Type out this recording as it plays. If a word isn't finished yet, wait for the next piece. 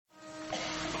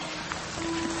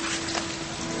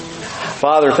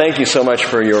Father, thank you so much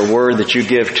for your word that you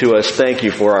give to us. Thank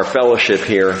you for our fellowship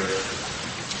here.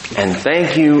 And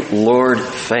thank you, Lord,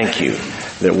 thank you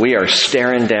that we are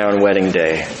staring down wedding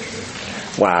day.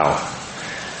 Wow.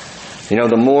 You know,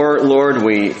 the more, Lord,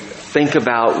 we think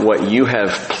about what you have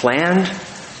planned,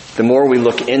 the more we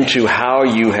look into how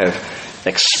you have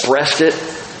expressed it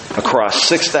across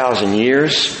 6,000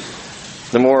 years,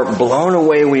 the more blown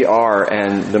away we are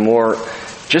and the more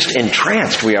just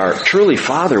entranced we are, truly,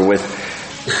 Father, with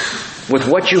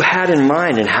what you had in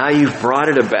mind and how you've brought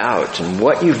it about and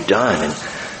what you've done. And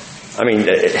I mean,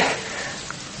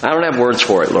 I don't have words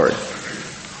for it, Lord,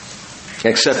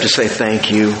 except to say thank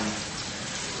you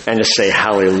and to say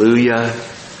hallelujah.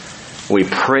 We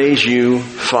praise you,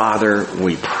 Father.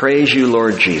 We praise you,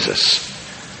 Lord Jesus.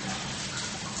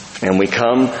 And we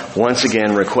come once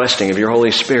again requesting of your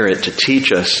Holy Spirit to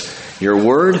teach us your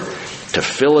word, to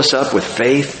fill us up with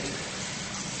faith,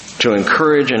 to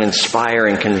encourage and inspire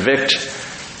and convict,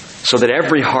 so that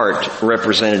every heart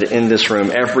represented in this room,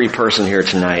 every person here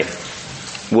tonight,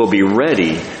 will be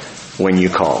ready when you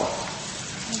call.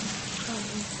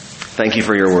 Thank you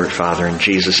for your word, Father, in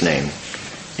Jesus' name.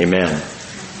 Amen.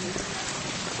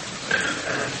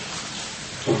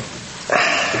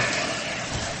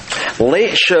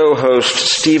 Late show host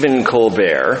Stephen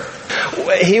Colbert,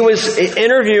 he was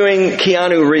interviewing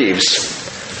Keanu Reeves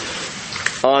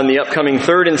on the upcoming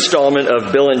third installment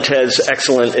of Bill and Ted's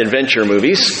Excellent Adventure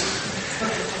movies.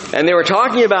 And they were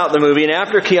talking about the movie, and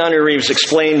after Keanu Reeves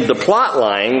explained the plot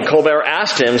line, Colbert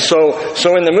asked him, so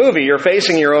in the movie you're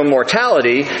facing your own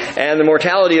mortality and the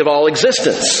mortality of all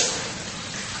existence.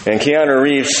 And Keanu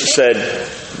Reeves said,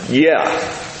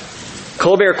 yeah.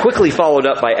 Colbert quickly followed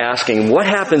up by asking, what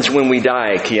happens when we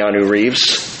die, Keanu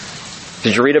Reeves?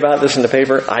 Did you read about this in the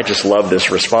paper? I just love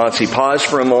this response. He paused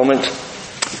for a moment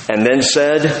and then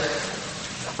said,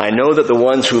 I know that the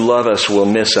ones who love us will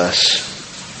miss us.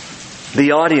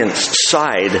 The audience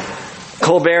sighed.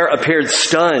 Colbert appeared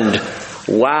stunned.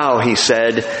 Wow, he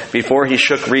said, before he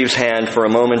shook Reeves' hand for a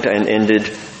moment and ended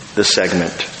the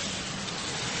segment.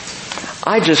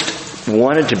 I just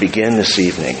wanted to begin this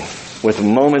evening with a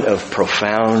moment of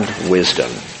profound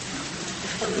wisdom.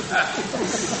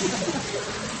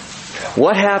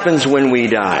 What happens when we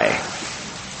die?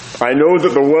 I know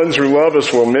that the ones who love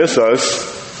us will miss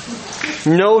us.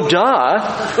 No duh.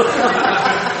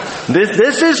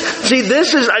 This is,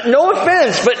 no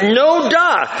offense, but no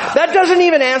duh. That doesn't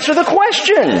even answer the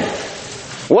question.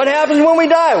 What happens when we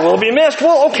die? We'll be missed.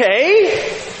 Well,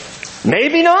 okay.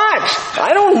 Maybe not.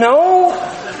 I don't know.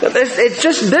 It's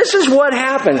just, this is what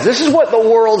happens. This is what the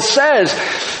world says.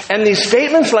 And these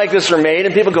statements like this are made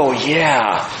and people go,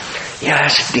 yeah,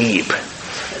 that's deep.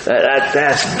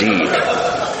 That's deep.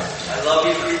 I love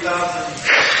you 3,000.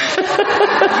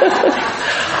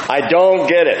 I don't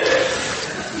get it.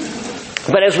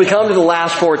 But as we come to the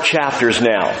last 4 chapters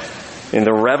now, in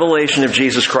the revelation of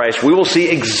Jesus Christ, we will see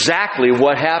exactly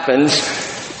what happens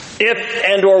if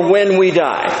and or when we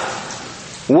die.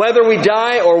 Whether we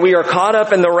die or we are caught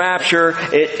up in the rapture,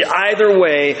 either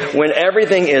way, when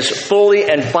everything is fully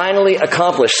and finally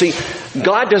accomplished. See,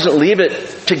 God doesn't leave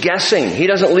it to guessing. He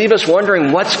doesn't leave us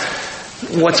wondering what's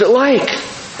it like?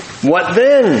 What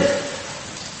then?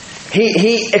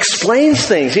 He explains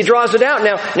things. He draws it out.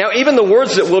 Now, even the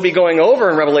words that we'll be going over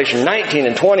in Revelation 19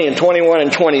 and 20 and 21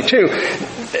 and 22,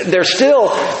 they're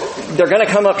going to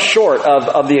come up short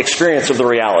of the experience of the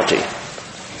reality.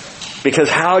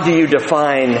 Because how do you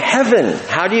define heaven?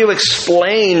 How do you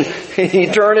explain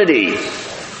eternity?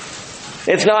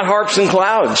 It's not harps and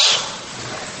clouds.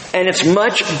 And it's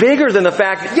much bigger than the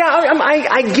fact that,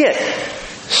 I get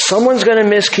someone's going to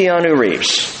miss Keanu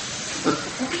Reeves.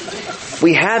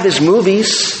 We have his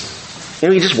movies.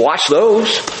 You just watch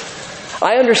those.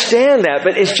 I understand that,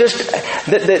 but it's just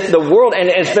that the world, and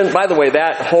it's been, by the way,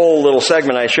 that whole little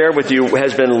segment I shared with you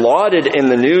has been lauded in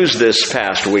the news this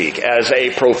past week as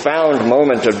a profound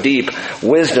moment of deep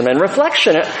wisdom and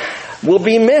reflection. It will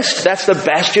be missed. That's the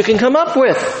best you can come up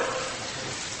with.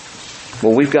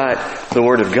 Well, we've got the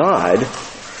Word of God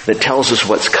that tells us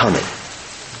what's coming.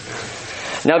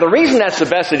 Now, the reason that's the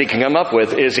best that he can come up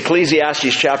with is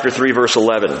Ecclesiastes chapter 3, verse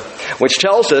 11, which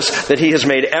tells us that he has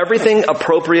made everything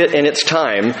appropriate in its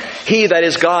time. He, that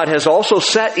is God, has also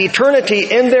set eternity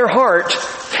in their heart,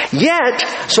 yet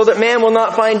so that man will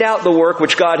not find out the work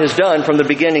which God has done from the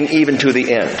beginning even to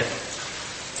the end.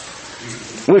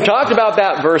 We've talked about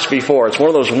that verse before. It's one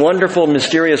of those wonderful,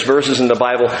 mysterious verses in the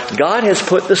Bible. God has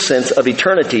put the sense of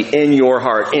eternity in your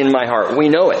heart, in my heart. We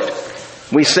know it.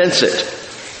 We sense it.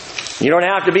 You don't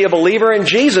have to be a believer in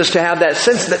Jesus to have that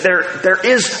sense that there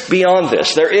is beyond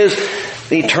this. There is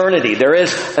eternity. There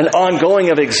is an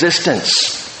ongoing of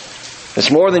existence. It's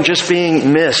more than just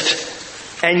being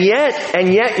missed. And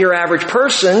yet your average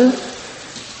person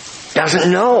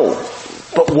doesn't know.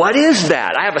 But what is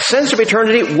that? I have a sense of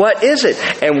eternity. What is it?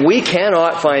 And we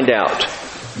cannot find out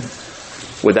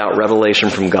without revelation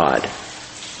from God.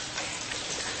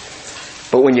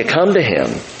 But when you come to Him,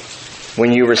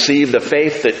 when you receive the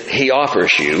faith that He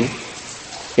offers you,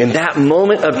 in that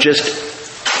moment of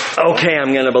just, okay,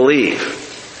 I'm going to believe,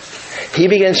 He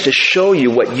begins to show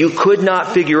you what you could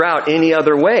not figure out any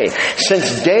other way.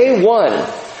 Since day one,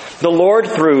 the Lord,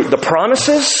 through the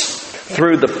promises,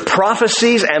 through the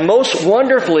prophecies, and most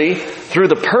wonderfully, through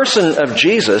the person of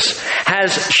Jesus,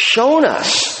 has shown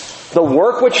us the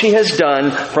work which He has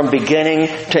done from beginning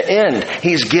to end.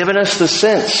 He's given us the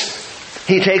sense.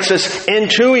 He takes us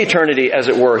into eternity, as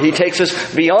it were. He takes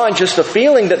us beyond just the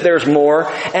feeling that there's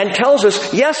more and tells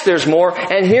us, yes, there's more,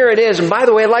 and here it is. And by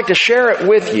the way, I'd like to share it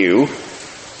with you.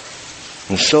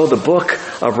 And so the book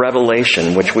of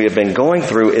Revelation, which we have been going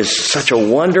through, is such a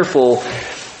wonderful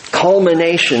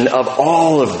culmination of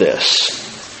all of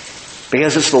this.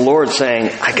 Because it's the Lord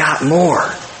saying, I got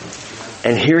more.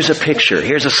 And here's a picture,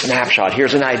 here's a snapshot,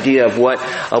 here's an idea of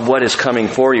what is coming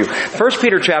for you. 1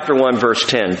 Peter chapter 1, verse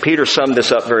 10. Peter summed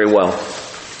this up very well.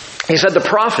 He said, the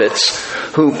prophets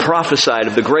who prophesied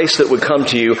of the grace that would come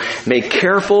to you made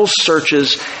careful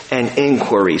searches and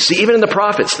inquiries. See, even in the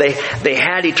prophets, they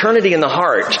had eternity in the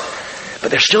heart,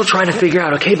 but they're still trying to figure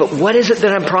out, okay, but what is it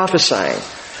that I'm prophesying?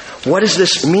 What does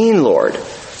this mean, Lord?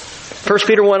 1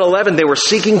 Peter 1:11, they were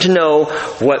seeking to know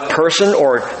what person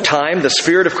or time the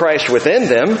Spirit of Christ within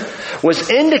them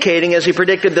was indicating as He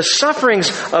predicted the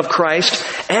sufferings of Christ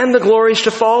and the glories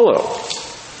to follow.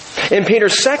 In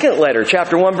Peter's second letter,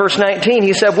 chapter 1, verse 19,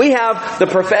 he said, we have the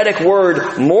prophetic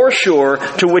word more sure,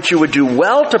 to which you would do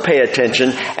well to pay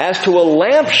attention, as to a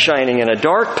lamp shining in a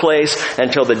dark place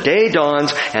until the day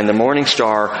dawns and the morning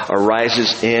star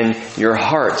arises in your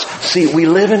hearts. See, we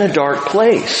live in a dark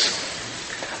place.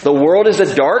 The world is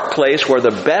a dark place where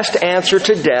the best answer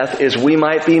to death is we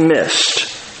might be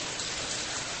missed.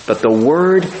 But the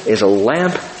Word is a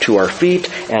lamp to our feet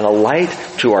and a light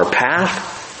to our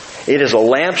path. It is a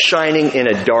lamp shining in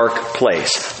a dark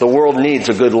place. The world needs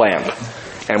a good lamp,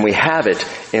 and we have it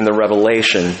in the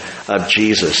revelation of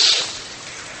Jesus.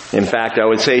 In fact, I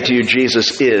would say to you,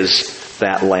 Jesus is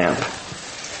that lamp.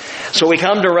 So we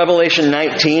come to Revelation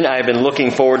 19. I've been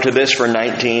looking forward to this for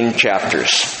 19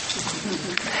 chapters.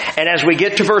 And as we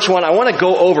get to verse 1, I want to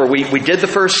go over, we did the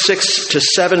first 6 to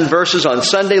 7 verses on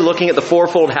Sunday looking at the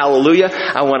fourfold hallelujah.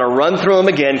 I want to run through them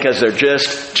again because they're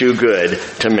just too good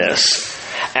to miss.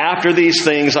 After these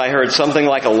things, I heard something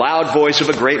like a loud voice of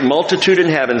a great multitude in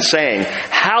heaven saying,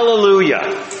 Hallelujah!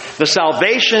 The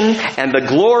salvation and the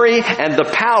glory and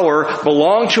the power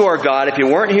belong to our God. If you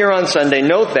weren't here on Sunday,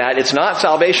 note that. It's not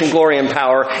salvation, glory, and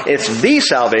power. It's the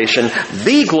salvation,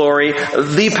 the glory,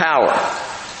 the power.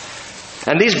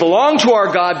 And these belong to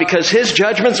our God because His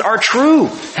judgments are true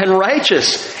and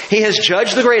righteous. He has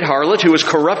judged the great harlot who is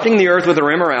corrupting the earth with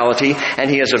her immorality, and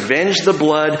He has avenged the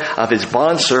blood of His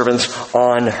bondservants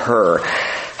on her.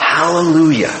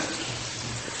 Hallelujah.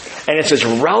 And it's as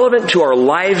relevant to our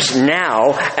lives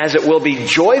now as it will be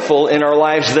joyful in our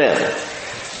lives then.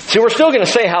 See, we're still going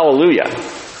to say hallelujah.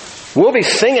 We'll be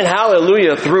singing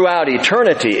hallelujah throughout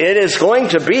eternity. It is going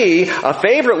to be a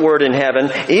favorite word in heaven,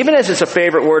 even as it's a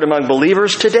favorite word among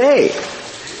believers today.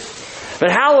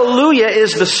 But hallelujah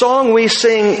is the song we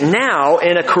sing now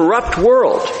in a corrupt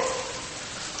world.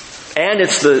 And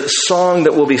it's the song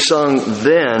that will be sung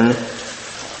then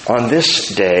on this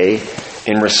day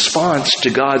in response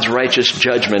to God's righteous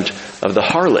judgment of the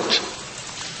harlot.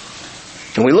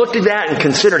 And we looked at that and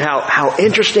considered how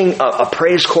interesting a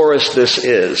praise chorus this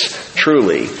is,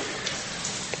 truly.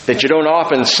 That you don't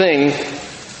often sing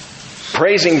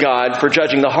praising God for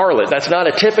judging the harlot. That's not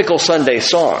a typical Sunday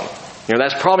song. You know,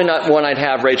 that's probably not one I'd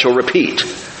have Rachel repeat.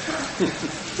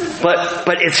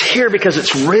 But it's here because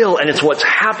it's real and it's what's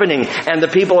happening. And the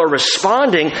people are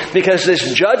responding because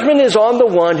this judgment is on the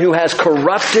one who has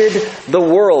corrupted the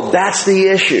world. That's the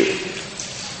issue.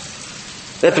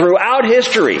 That throughout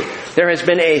history, there has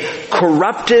been a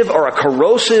corruptive or a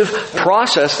corrosive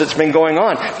process that's been going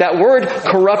on. That word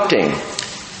corrupting,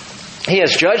 He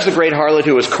has judged the great harlot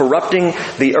who is corrupting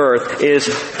the earth, is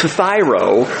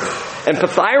pathyro. And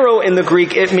pathyro in the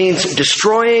Greek, it means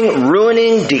destroying,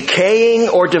 ruining, decaying,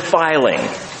 or defiling.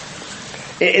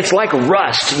 It's like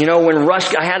rust. You know, when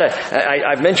rust,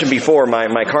 I've mentioned before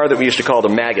my car that we used to call the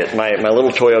maggot, my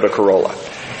little Toyota Corolla.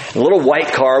 A little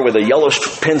white car with a yellow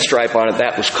pinstripe on it,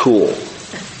 that was cool.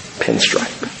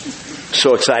 Pinstripe.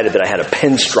 So excited that I had a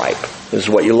pinstripe. This is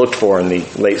what you looked for in the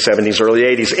late 70s, early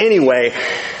 80s. Anyway,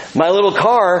 my little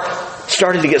car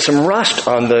started to get some rust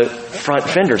on the front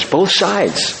fenders, both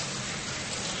sides.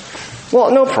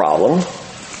 Well, no problem.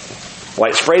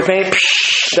 White spray paint,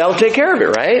 that'll take care of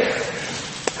it, right?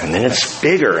 And then it's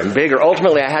bigger and bigger.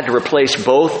 Ultimately, I had to replace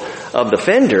both of the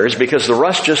fenders because the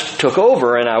rust just took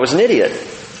over and I was an idiot.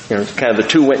 Kind of the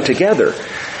two went together.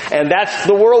 And that's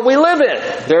the world we live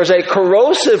in. There's a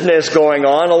corrosiveness going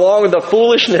on along with the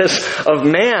foolishness of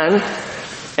man,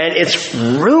 and it's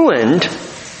ruined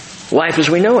life as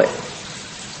we know it.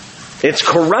 It's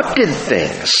corrupted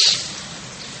things.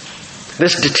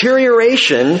 This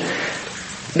deterioration,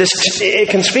 it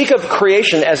can speak of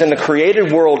creation as in the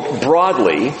created world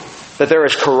broadly, that there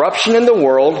is corruption in the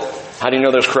world. How do you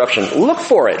know there's corruption? Look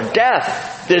for it.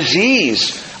 Death,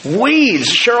 disease,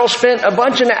 weeds. Cheryl spent a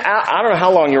bunch of, I don't know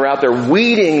how long you were out there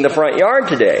weeding the front yard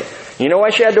today. You know why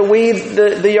she had to weed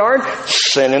the yard?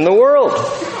 Sin in the world.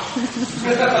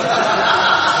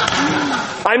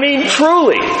 I mean,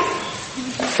 truly.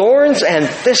 Thorns and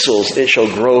thistles it shall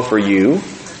grow for you,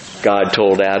 God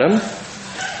told Adam.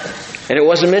 And it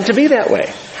wasn't meant to be that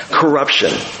way.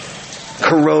 Corruption.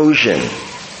 Corrosion.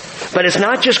 But it's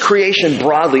not just creation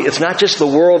broadly. It's not just the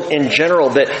world in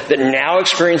general that now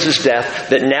experiences death,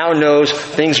 that now knows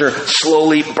things are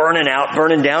slowly burning out,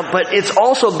 burning down. But it's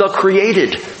also the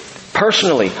created.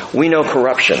 Personally, we know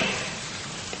corruption.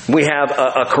 We have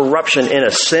a corruption in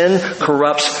us. Sin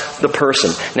corrupts the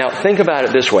person. Now, think about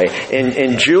it this way.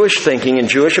 In Jewish thinking, in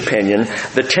Jewish opinion,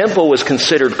 the temple was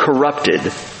considered corrupted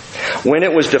when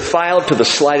it was defiled to the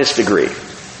slightest degree.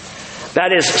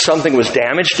 That is, something was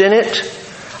damaged in it.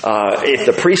 If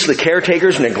the priestly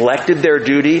caretakers neglected their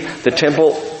duty, the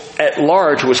temple at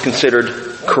large was considered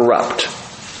corrupt.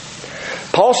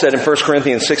 Paul said in 1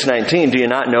 Corinthians 6:19, "Do you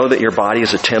not know that your body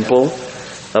is a temple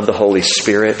of the Holy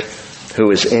Spirit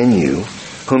who is in you,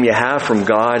 whom you have from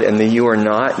God, and that you are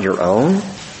not your own?"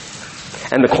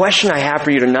 And the question I have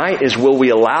for you tonight is, will we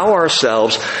allow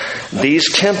ourselves,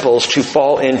 these temples, to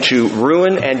fall into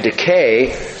ruin and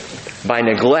decay by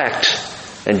neglect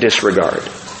and disregard?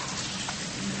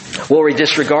 Will we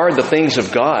disregard the things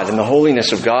of God and the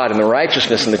holiness of God and the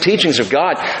righteousness and the teachings of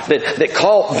God that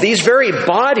call these very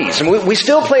bodies? And we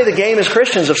still play the game as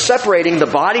Christians of separating the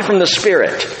body from the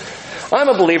spirit. I'm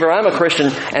a believer, I'm a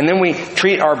Christian, and then we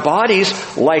treat our bodies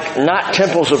like not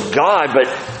temples of God, but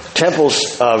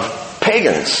temples of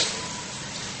pagans.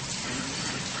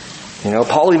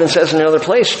 Paul even says in another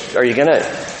place, are you going to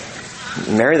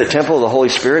marry the temple of the Holy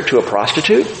Spirit to a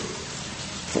prostitute?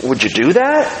 Would you do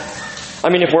that? I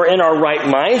mean, if we're in our right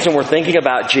minds and we're thinking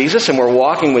about Jesus and we're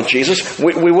walking with Jesus,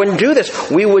 we wouldn't do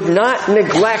this. We would not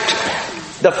neglect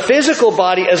the physical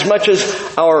body as much as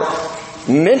our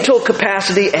mental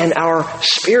capacity and our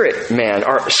spirit man,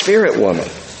 our spirit woman.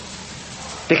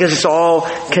 Because it's all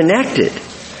connected.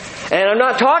 And I'm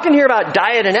not talking here about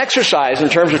diet and exercise in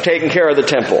terms of taking care of the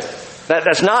temple.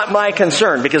 That's not my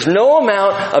concern, because no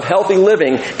amount of healthy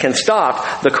living can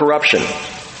stop the corruption.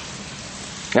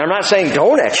 Now, I'm not saying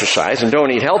don't exercise and don't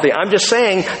eat healthy. I'm just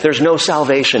saying there's no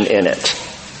salvation in it.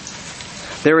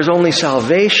 There is only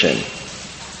salvation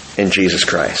in Jesus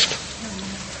Christ.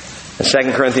 In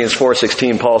 2 Corinthians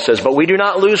 4:16, Paul says, "But we do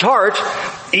not lose heart,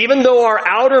 even though our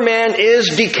outer man is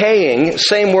decaying."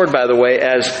 Same word, by the way,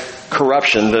 as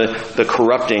corruption, the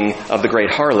corrupting of the great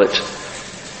harlot.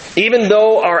 "Even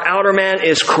though our outer man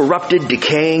is corrupted,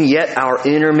 decaying, yet our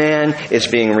inner man is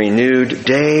being renewed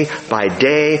day by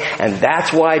day." And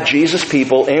that's why Jesus'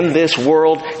 people in this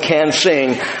world can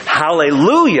sing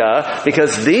hallelujah,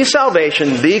 because the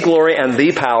salvation, the glory, and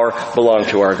the power belong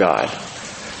to our God.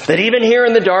 That even here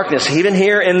in the darkness, even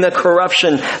here in the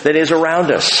corruption that is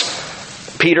around us,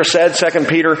 Peter said, 2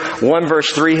 Peter 1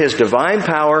 verse 3, "His divine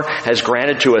power has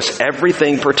granted to us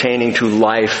everything pertaining to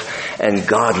life and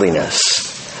godliness,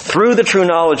 through the true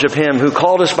knowledge of Him who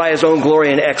called us by His own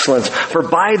glory and excellence. For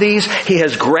by these He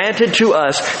has granted to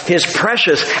us His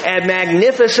precious and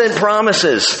magnificent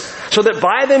promises, so that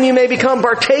by them you may become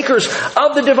partakers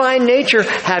of the divine nature,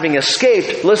 having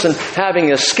escaped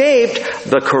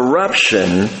the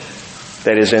corruption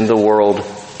that is in the world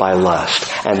by lust."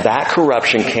 And that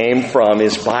corruption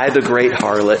is by the great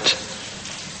harlot.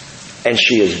 And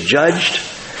she is judged,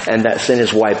 and that sin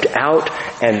is wiped out,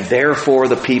 and therefore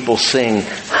the people sing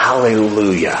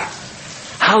hallelujah.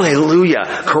 Hallelujah.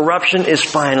 Corruption is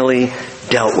finally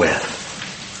dealt with.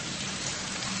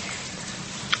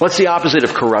 What's the opposite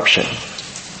of corruption?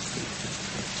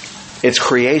 It's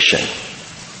creation.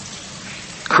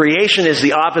 Creation is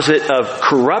the opposite of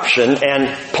corruption,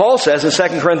 and Paul says in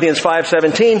 2 Corinthians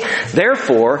 5:17,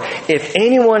 therefore, if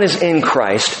anyone is in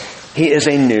Christ, he is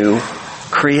a new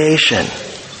creation.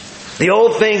 The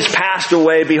old things passed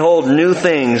away, behold, new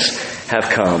things have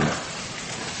come.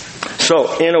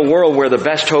 So, in a world where the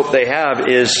best hope they have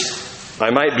is,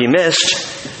 I might be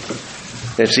missed,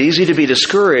 it's easy to be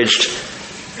discouraged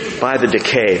by the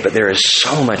decay, but there is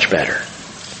so much better.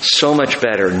 So much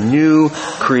better. New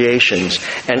creations.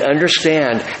 And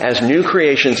understand, as new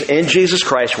creations in Jesus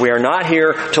Christ, we are not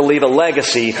here to leave a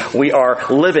legacy. We are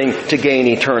living to gain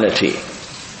eternity.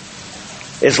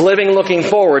 It's living looking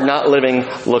forward, not living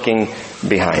looking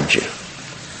behind you.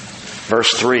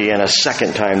 Verse 3, and a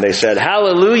second time they said,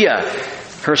 Hallelujah!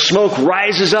 Her smoke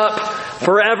rises up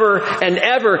forever and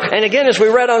ever. And again, as we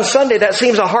read on Sunday, that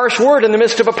seems a harsh word in the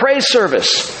midst of a praise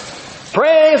service.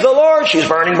 Praise the Lord. She's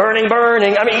burning, burning,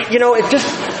 burning. I mean, it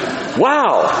just,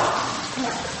 wow.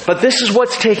 But this is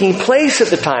what's taking place at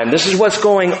the time. This is what's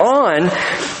going on.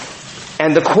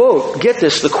 And the quote, get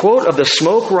this, the quote of the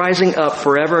smoke rising up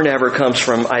forever and ever comes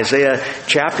from Isaiah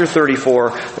chapter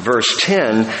 34, verse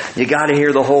 10. You got to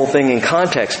hear the whole thing in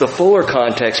context, the fuller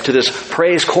context to this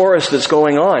praise chorus that's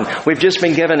going on. We've just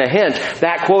been given a hint.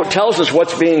 That quote tells us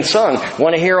what's being sung.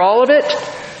 Want to hear all of it?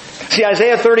 See,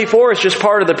 Isaiah 34 is just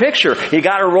part of the picture. You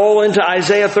got to roll into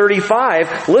Isaiah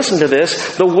 35. Listen to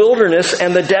this. The wilderness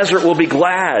and the desert will be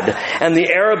glad, and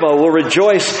the Arabah will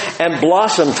rejoice and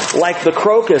blossom like the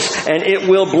crocus, and it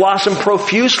will blossom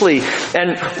profusely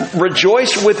and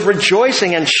rejoice with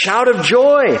rejoicing and shout of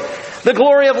joy. The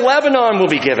glory of Lebanon will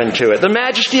be given to it. The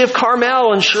majesty of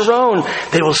Carmel and Sharon.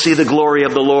 They will see the glory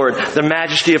of the Lord, the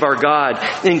majesty of our God.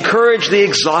 Encourage the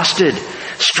exhausted.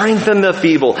 Strengthen the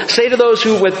feeble. Say to those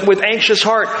who with anxious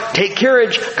heart, take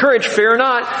courage, fear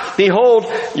not.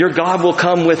 Behold, your God will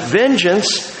come with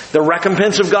vengeance. The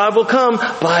recompense of God will come,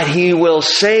 but He will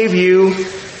save you.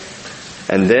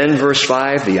 And then verse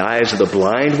 5, the eyes of the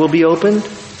blind will be opened.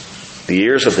 The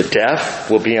ears of the deaf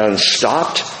will be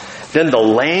unstopped. Then the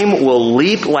lame will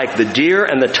leap like the deer,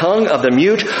 and the tongue of the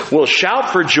mute will shout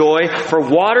for joy, for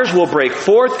waters will break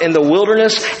forth in the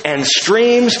wilderness and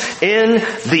streams in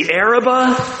the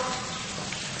Arabah.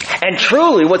 And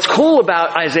truly, what's cool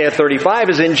about Isaiah 35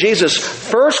 is in Jesus'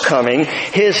 first coming,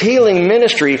 His healing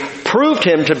ministry proved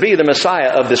Him to be the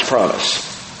Messiah of this promise.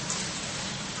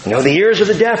 The ears of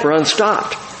the deaf are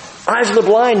unstopped. Eyes of the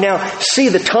blind now see.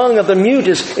 The tongue of the mute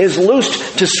is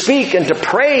loosed to speak and to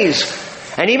praise.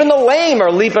 And even the lame are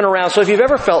leaping around. So if you've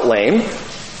ever felt lame,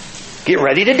 get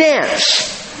ready to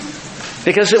dance.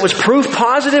 Because it was proof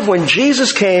positive when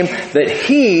Jesus came that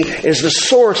He is the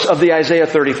source of the Isaiah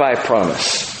 35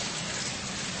 promise.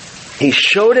 He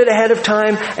showed it ahead of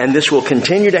time, and this will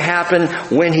continue to happen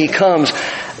when He comes.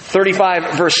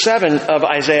 35 verse 7 of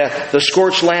Isaiah, the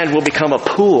scorched land will become a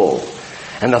pool,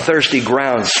 and the thirsty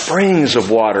ground springs of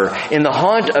water. In the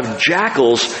haunt of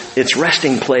jackals, its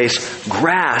resting place,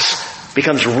 grass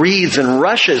becomes reeds and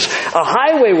rushes. A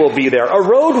highway will be there, a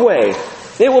roadway.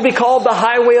 It will be called the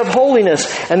highway of holiness,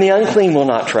 and the unclean will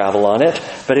not travel on it,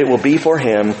 but it will be for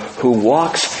him who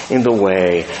walks in the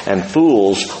way, and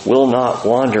fools will not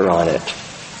wander on it.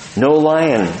 No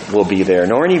lion will be there,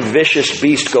 nor any vicious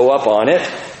beast go up on it.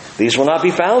 These will not be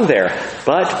found there,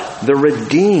 but the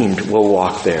redeemed will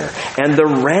walk there, and the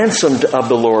ransomed of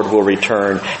the Lord will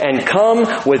return, and come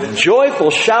with joyful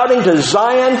shouting to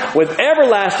Zion, with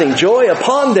everlasting joy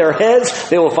upon their heads.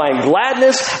 They will find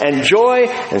gladness and joy,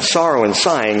 and sorrow and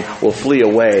sighing will flee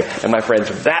away. And my friends,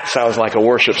 that sounds like a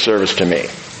worship service to me.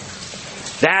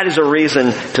 That is a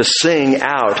reason to sing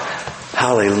out,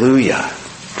 hallelujah.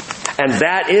 And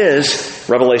that is,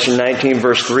 Revelation 19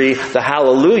 verse 3, the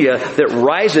hallelujah that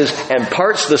rises and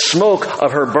parts the smoke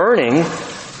of her burning.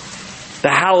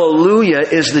 The hallelujah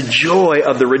is the joy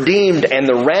of the redeemed and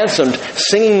the ransomed,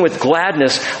 singing with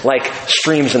gladness like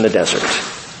streams in the desert.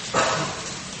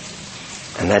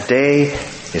 And that day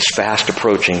is fast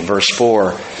approaching. Verse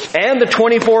 4. And the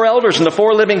 24 elders and the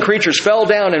 4 living creatures fell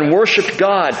down and worshipped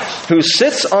God, who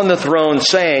sits on the throne,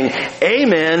 saying,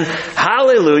 Amen,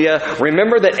 hallelujah.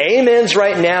 Remember that amens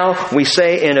right now we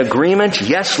say in agreement,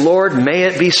 yes, Lord, may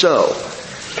it be so.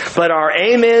 But our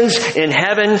amens in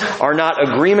heaven are not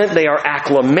agreement, they are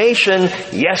acclamation.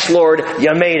 Yes, Lord, you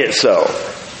made it so.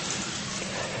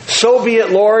 So be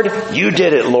it, Lord, you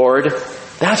did it, Lord.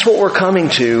 That's what we're coming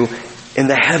to in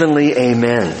the heavenly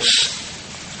amens.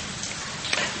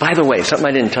 By the way, something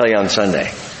I didn't tell you on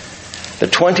Sunday. The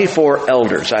 24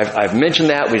 elders, I've mentioned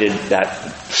that. We did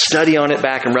that study on it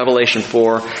back in Revelation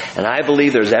 4. And I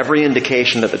believe there's every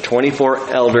indication that the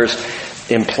 24 elders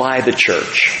imply the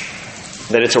church.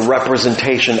 That it's a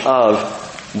representation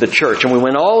of the church. And we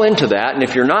went all into that. And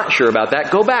if you're not sure about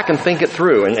that, go back and think it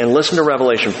through and listen to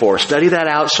Revelation 4. Study that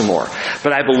out some more.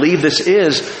 But I believe this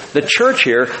is the church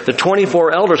here, the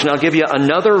 24 elders. And I'll give you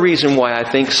another reason why I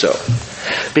think so.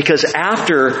 Because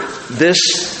after this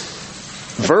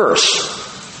verse,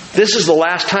 this is the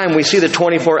last time we see the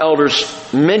 24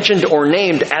 elders mentioned or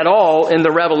named at all in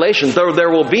the Revelation. Though there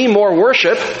will be more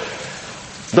worship,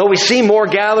 though we see more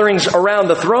gatherings around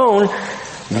the throne,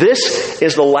 this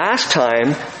is the last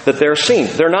time that they're seen.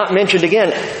 They're not mentioned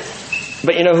again.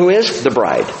 But you know who is? The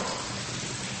bride.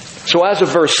 So as of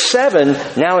verse 7,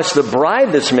 now it's the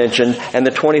bride that's mentioned, and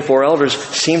the 24 elders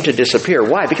seem to disappear.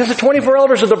 Why? Because the 24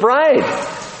 elders are the bride.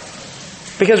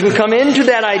 Because we've come into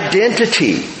that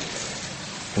identity.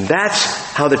 And that's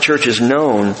how the church is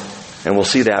known, and we'll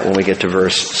see that when we get to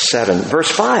verse 7.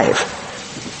 Verse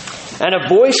 5. And a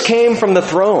voice came from the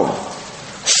throne,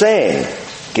 saying,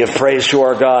 "Give praise to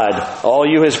our God, all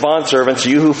you His bondservants,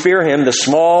 you who fear Him, the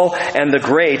small and the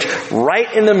great."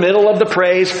 Right in the middle of the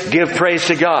praise, give praise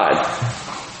to God.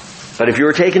 But if you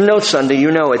were taking notes Sunday,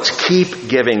 you know it's keep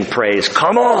giving praise.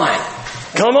 Come on!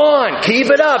 Come on!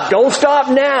 Keep it up! Don't stop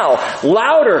now!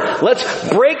 Louder! Let's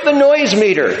break the noise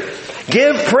meter!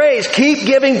 Give praise! Keep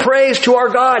giving praise to our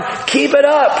God! Keep it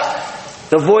up!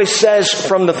 The voice says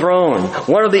from the throne.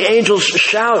 One of the angels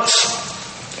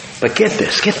shouts. But get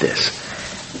this.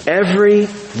 Every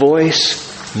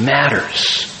voice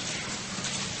matters.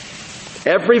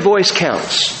 Every voice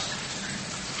counts.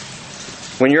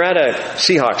 When you're at a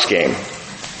Seahawks game,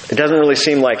 it doesn't really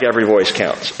seem like every voice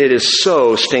counts. It is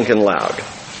so stinking loud.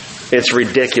 It's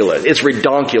ridiculous. It's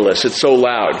redonkulous. It's so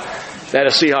loud. At a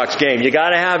Seahawks game, you got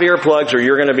to have earplugs or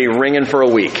you're going to be ringing for a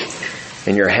week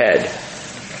in your head.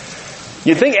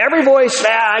 You'd think every voice,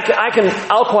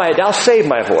 I'll quiet, I'll save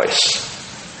my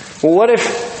voice. Well, what if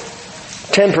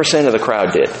 10% of the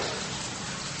crowd did?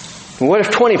 What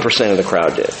if 20% of the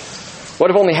crowd did?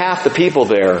 What if only half the people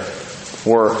there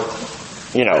were,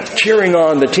 cheering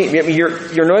on the team?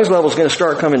 Your noise level is going to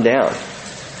start coming down.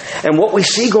 And what we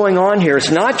see going on here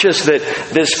is not just that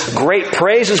this great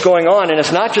praise is going on, and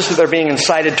it's not just that they're being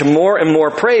incited to more and more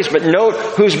praise, but note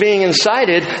who's being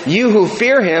incited: you who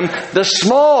fear Him, the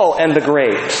small and the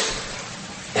great.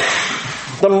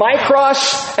 The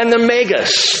Micros and the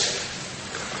Megas.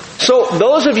 So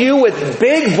those of you with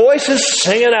big voices,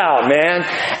 sing it out, man.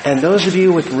 And those of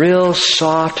you with real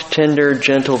soft, tender,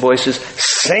 gentle voices,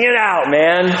 sing it out,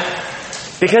 man.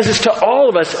 Because it's to all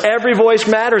of us. Every voice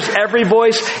matters. Every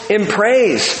voice in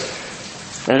praise.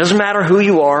 And it doesn't matter who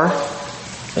you are.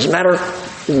 It doesn't matter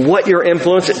what your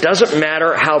influence. It doesn't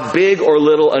matter how big or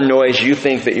little a noise you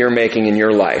think that you're making in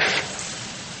your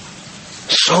life.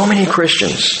 So many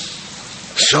Christians,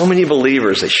 so many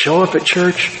believers, they show up at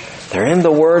church. They're in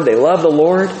the Word. They love the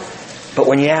Lord. But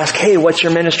when you ask, hey, what's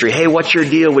your ministry? Hey, what's your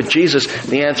deal with Jesus?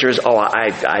 The answer is,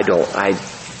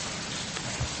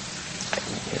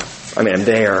 I'm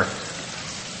there.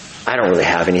 I don't really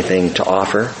have anything to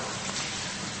offer.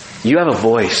 You have a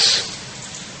voice.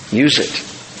 Use it.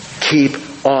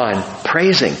 Keep on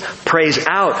praising. Praise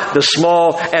out the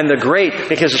small and the great.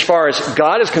 Because as far as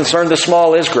God is concerned, the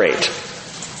small is great.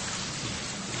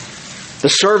 The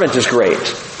servant is great.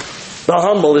 The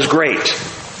humble is great.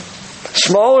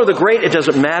 Small or the great, it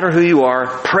doesn't matter who you are.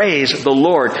 Praise the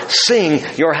Lord. Sing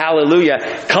your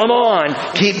hallelujah. Come on,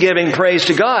 keep giving praise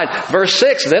to God. Verse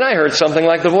 6, then I heard something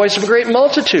like the voice of a great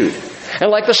multitude,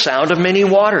 and like the sound of many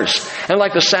waters, and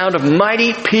like the sound of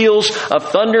mighty peals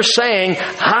of thunder, saying,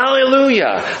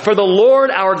 Hallelujah! For the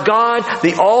Lord our God,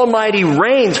 the Almighty,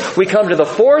 reigns. We come to the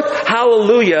fourth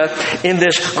hallelujah in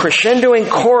this crescendoing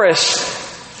chorus,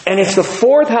 and it's the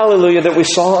fourth hallelujah that we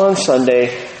saw on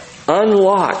Sunday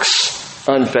unlocks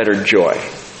unfettered joy.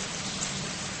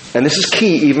 And this is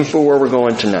key even for where we're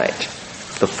going tonight.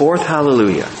 The fourth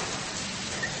hallelujah.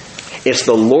 It's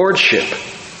the lordship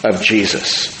of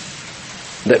Jesus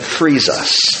that frees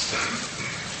us.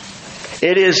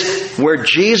 It is where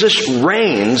Jesus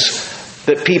reigns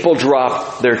that people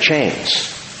drop their chains.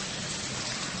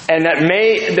 And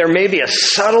there may be a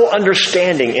subtle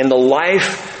understanding in the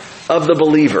life of the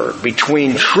believer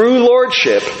between true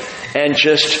lordship and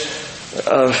just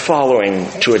following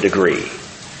to a degree.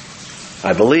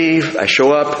 I believe, I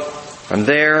show up, I'm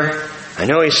there, I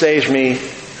know He saves me,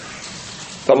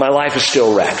 but my life is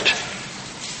still wrecked.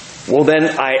 Well,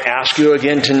 then I ask you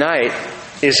again tonight,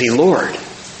 is He Lord?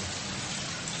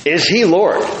 Is He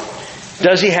Lord?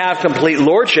 Does He have complete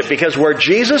lordship? Because where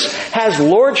Jesus has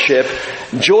lordship,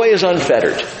 joy is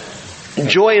unfettered.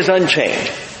 Joy is unchained.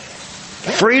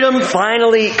 Freedom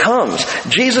finally comes.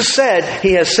 Jesus said,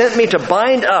 He has sent me to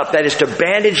bind up, that is to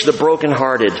bandage the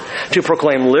brokenhearted, to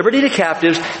proclaim liberty to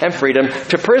captives and freedom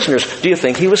to prisoners. Do you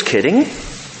think He was kidding?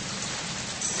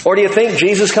 Or do you think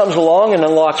Jesus comes along and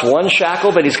unlocks one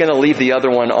shackle, but He's going to leave the other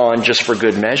one on just for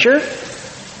good measure?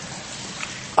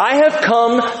 I have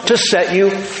come to set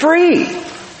you free.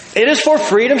 It is for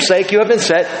freedom's sake you have been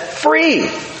set free.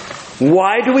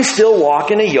 Why do we still walk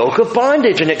in a yoke of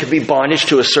bondage? And it could be bondage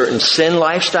to a certain sin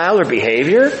lifestyle or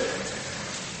behavior.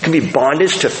 It could be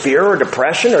bondage to fear or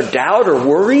depression or doubt or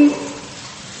worry.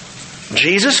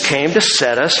 Jesus came to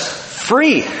set us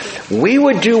free. We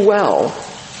would do well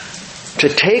to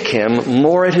take Him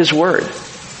more at His word.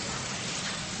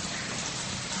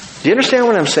 Do you understand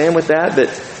what I'm saying with that? That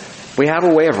we have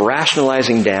a way of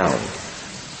rationalizing down,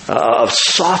 of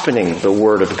softening the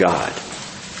Word of God.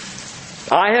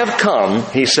 I have come,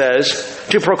 He says,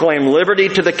 to proclaim liberty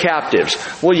to the captives.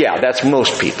 Well, yeah, that's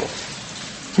most people.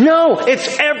 No,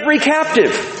 it's every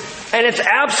captive. And it's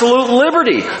absolute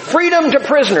liberty. Freedom to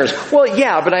prisoners. Well,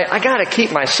 yeah, but I got to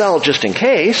keep my cell just in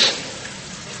case.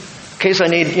 In case I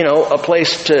need, a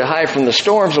place to hide from the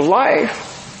storms of life.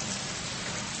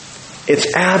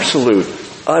 It's absolute,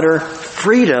 utter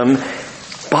freedom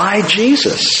by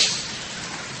Jesus.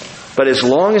 But as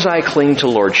long as I cling to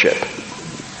lordship,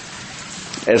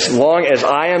 as long as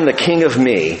I am the king of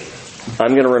me,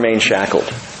 I'm going to remain shackled.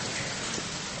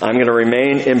 I'm going to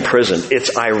remain imprisoned.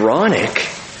 It's ironic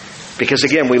because,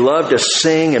 again, we love to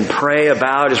sing and pray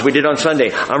about, as we did on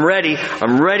Sunday, I'm ready.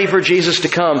 I'm ready for Jesus to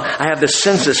come. I have this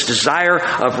sense, this desire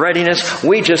of readiness.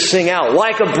 We just sing out,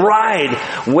 like a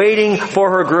bride waiting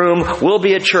for her groom. We'll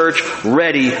be at church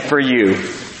ready for you.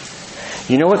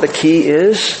 You know what the key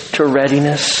is to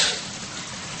readiness?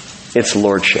 It's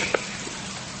lordship.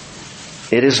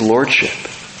 It is lordship.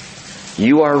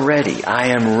 You are ready.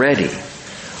 I am ready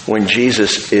when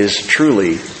Jesus is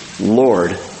truly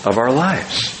Lord of our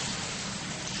lives.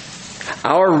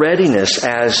 Our readiness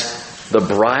as the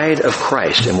bride of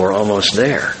Christ, and we're almost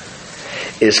there,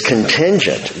 is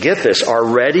contingent. Get this. Our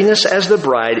readiness as the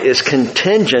bride is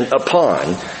contingent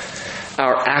upon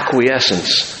our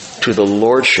acquiescence to the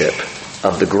lordship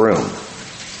of the groom.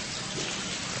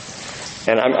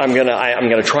 And I'm going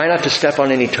to try not to step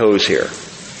on any toes here.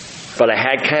 But I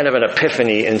had kind of an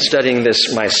epiphany in studying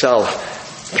this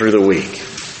myself through the week.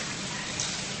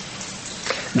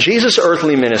 Jesus'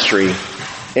 earthly ministry,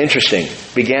 interesting,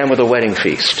 began with a wedding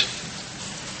feast.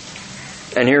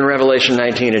 And here in Revelation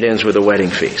 19, it ends with a wedding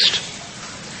feast.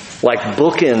 Like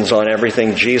bookends on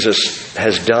everything Jesus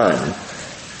has done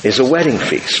is a wedding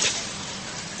feast.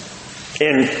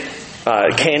 In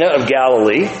Cana of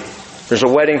Galilee, there's a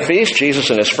wedding feast. Jesus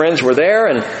and His friends were there,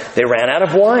 and they ran out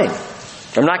of wine.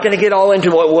 I'm not going to get all into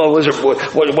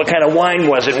what kind of wine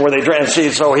was it, where they drank.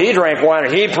 So He drank wine,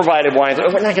 or He provided wine.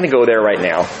 We're not going to go there right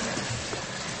now.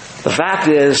 The fact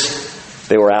is,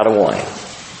 they were out of wine.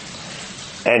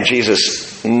 And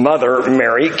Jesus' mother,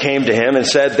 Mary, came to Him and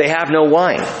said, they have no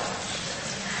wine.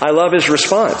 I love His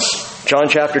response. John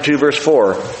chapter 2, verse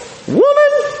 4. Woman!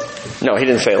 No, He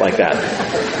didn't say it like that.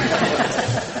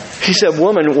 He said,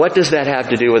 woman, what does that have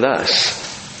to do with us?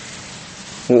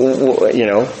 What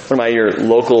am I, your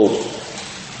local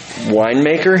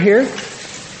winemaker here?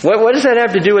 What does that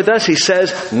have to do with us? He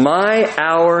says, my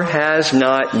hour has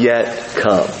not yet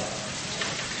come.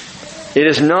 It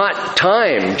is not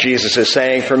time, Jesus is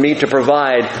saying, for me to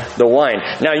provide the wine.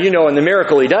 Now, in the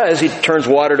miracle He does, He turns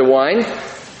water to wine.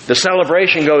 The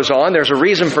celebration goes on. There's a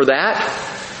reason for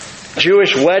that.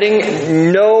 Jewish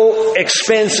wedding, no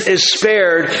expense is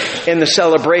spared in the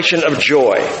celebration of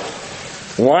joy.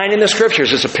 Wine in the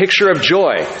Scriptures is a picture of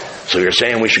joy. So you're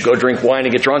saying we should go drink wine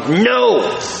and get drunk?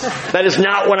 No! That is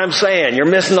not what I'm saying. You're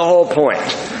missing the whole point.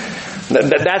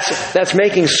 That's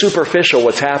making superficial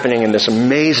what's happening in this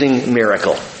amazing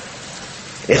miracle.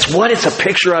 It's what it's a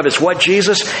picture of. It's what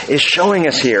Jesus is showing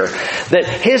us here. That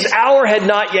His hour had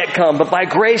not yet come, but by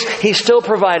grace He still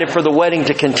provided for the wedding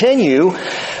to continue.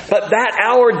 But that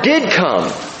hour did come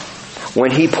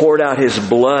when He poured out His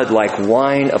blood like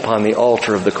wine upon the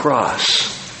altar of the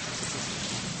cross.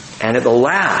 And at the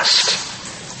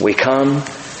last, we come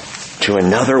to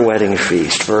another wedding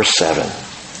feast. Verse 7.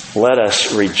 Let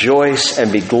us rejoice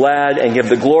and be glad and give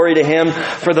the glory to Him,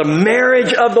 for the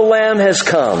marriage of the Lamb has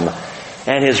come,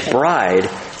 and His bride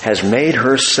has made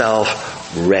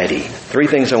herself ready. 3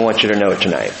 things I want you to note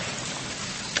tonight.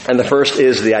 And the first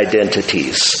is the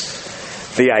identities.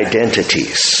 The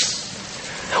identities.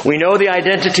 We know the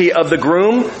identity of the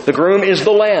groom. The groom is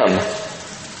the Lamb,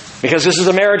 because this is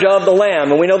the marriage of the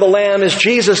Lamb. And we know the Lamb is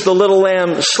Jesus, the little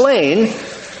Lamb slain.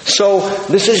 So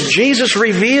this is Jesus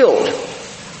revealed.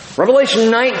 Revelation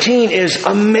 19 is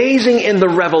amazing in the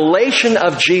revelation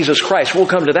of Jesus Christ. We'll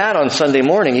come to that on Sunday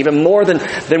morning, even more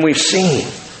than we've seen.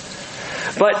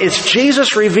 But it's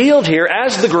Jesus revealed here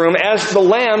as the groom, as the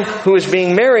lamb who is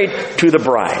being married to the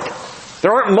bride.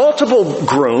 There aren't multiple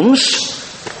grooms.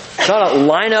 It's not a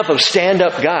lineup of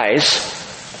stand-up guys.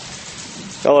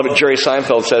 I love it. Jerry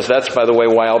Seinfeld says that's, by the way,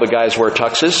 why all the guys wear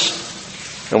tuxes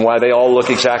and why they all look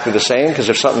exactly the same. Because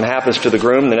if something happens to the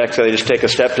groom, the next day they just take a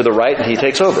step to the right and he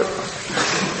takes over.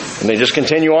 And they just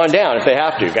continue on down if they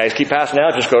have to. Guys keep passing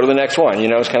out, just go to the next one. You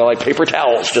know, it's kind of like paper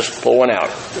towels. Just pull one out.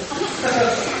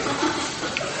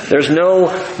 There's no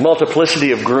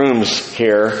multiplicity of grooms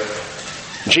here.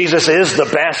 Jesus is the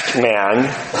best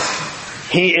man.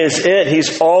 He is it.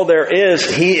 He's all there is.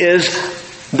 He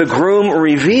is the groom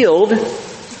revealed.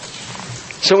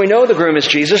 So we know the groom is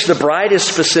Jesus. The bride is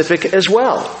specific as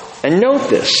well. And note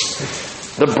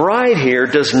this. The bride here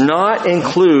does not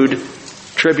include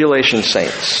tribulation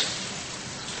saints.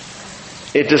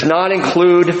 It does not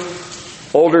include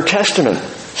Old Testament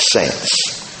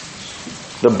saints.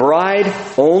 The bride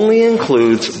only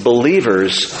includes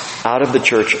believers out of the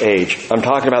church age. I'm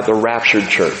talking about the raptured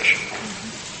church.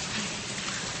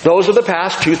 Those of the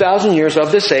past 2,000 years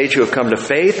of this age who have come to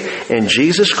faith in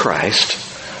Jesus Christ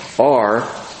are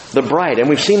the bride. And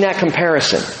we've seen that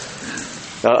comparison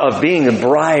of being the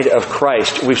bride of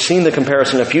Christ. We've seen the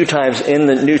comparison a few times in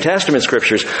the New Testament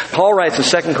scriptures. Paul writes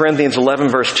in 2 Corinthians 11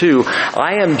 verse 2,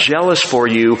 I am jealous for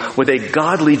you with a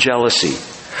godly jealousy.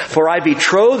 For I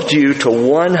betrothed you to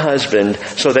one husband,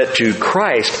 so that to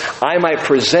Christ I might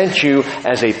present you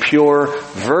as a pure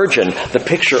virgin. The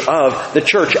picture of the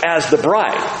church as the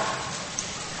bride.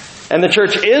 And the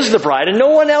church is the bride, and no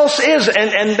one else is.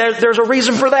 And there's a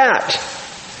reason for that.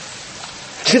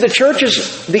 See, the church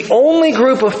is the only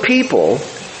group of people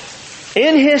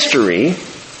in history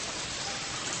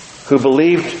who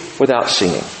believed without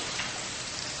seeing.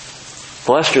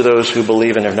 Blessed are those who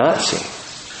believe and have not seen.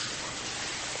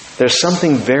 There's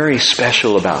something very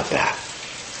special about that.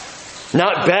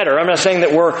 Not better. I'm not saying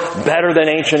that we're better than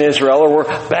ancient Israel or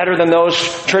we're better than those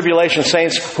tribulation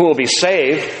saints who will be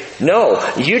saved. No.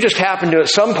 You just happen to at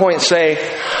some point say,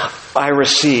 I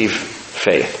receive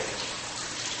faith.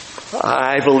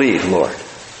 I believe, Lord.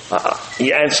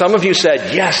 And some of you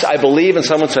said, yes, I believe. And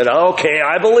someone said, okay,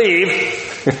 I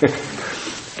believe.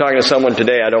 Talking to someone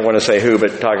today, I don't want to say who,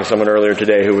 but talking to someone earlier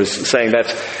today who was saying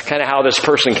that's kind of how this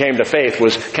person came to faith,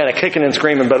 was kind of kicking and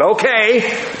screaming, but okay,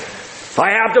 if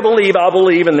I have to believe, I'll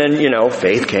believe. And then,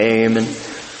 faith came.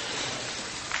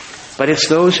 But it's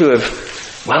those who have,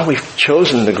 we've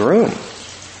chosen the groom.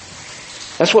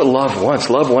 That's what love wants.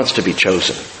 Love wants to be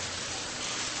chosen.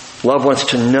 Love wants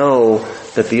to know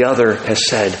that the other has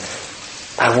said,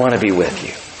 I want to be with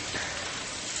you.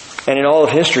 And in all of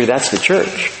history, that's the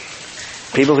church.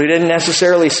 People who didn't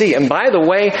necessarily see. And by the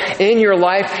way, in your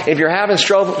life, if you're having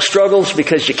struggles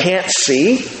because you can't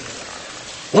see,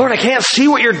 Lord, I can't see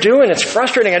what you're doing. It's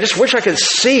frustrating. I just wish I could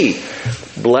see.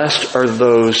 Blessed are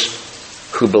those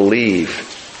who believe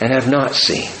and have not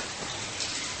seen.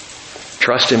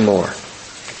 Trust Him more.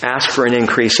 Ask for an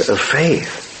increase of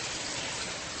faith.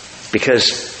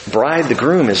 Because bride, the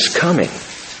groom, is coming.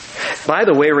 By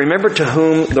the way, remember to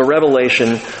whom the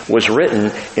revelation was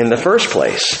written in the first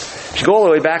place. If you go all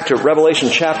the way back to Revelation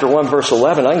chapter 1, verse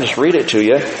 11, I can just read it to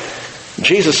you.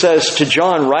 Jesus says to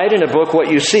John, write in a book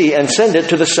what you see and send it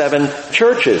to the 7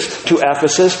 churches, to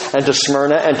Ephesus and to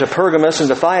Smyrna and to Pergamos and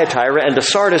to Thyatira and to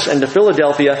Sardis and to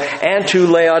Philadelphia and to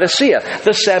Laodicea.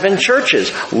 The 7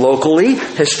 churches, locally,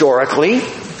 historically,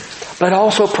 but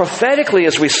also prophetically,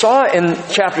 as we saw in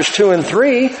chapters 2 and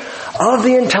 3, of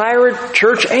the entire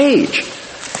church age.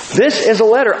 This is a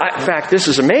letter. In fact, this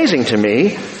is amazing to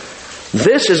me.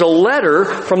 This is a letter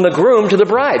from the groom to the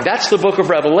bride. That's the book of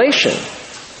Revelation.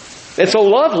 It's a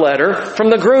love letter from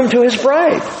the groom to his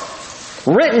bride.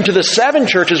 Written to the 7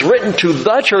 churches, written to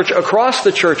the church across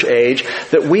the church age,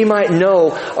 that we might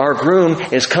know our groom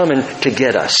is coming to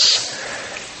get us.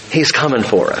 He's coming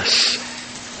for us.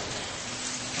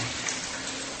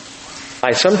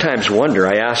 I sometimes wonder,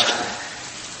 I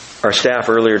asked our staff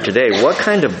earlier today, what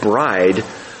kind of bride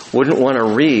wouldn't want to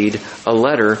read a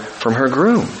letter from her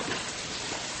groom?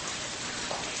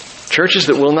 Churches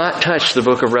that will not touch the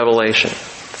book of Revelation.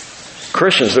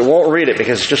 Christians that won't read it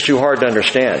because it's just too hard to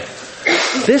understand.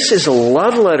 This is a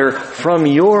love letter from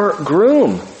your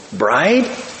groom, bride.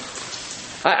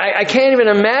 I can't even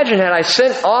imagine had I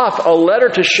sent off a letter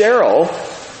to Cheryl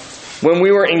when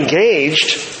we were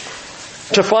engaged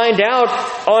to find out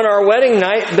on our wedding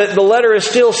night that the letter is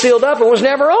still sealed up and was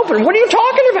never opened. What are you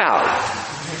talking about?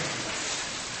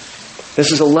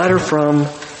 This is a letter from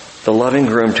the loving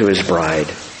groom to his bride.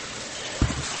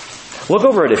 Look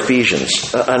over at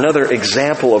Ephesians, another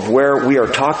example of where we are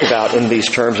talked about in these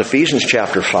terms. Ephesians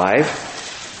chapter 5.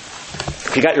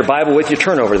 If you got your Bible with you,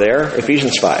 turn over there.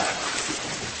 Ephesians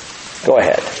 5. Go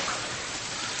ahead.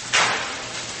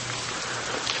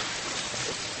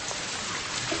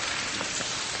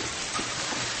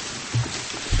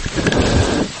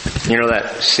 You know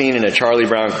that scene in A Charlie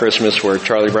Brown Christmas where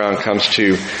Charlie Brown comes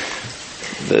to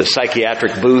the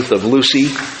psychiatric booth of Lucy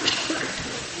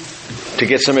to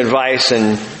get some advice,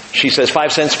 and she says,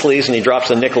 5 cents please, and he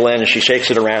drops a nickel in and she shakes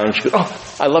it around and she goes,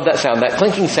 oh, I love that sound, that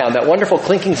clinking sound, that wonderful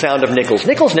clinking sound of nickels.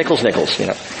 Nickels, nickels, nickels. You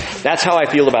know, that's how I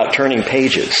feel about turning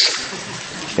pages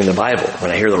in the Bible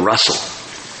when I hear the rustle.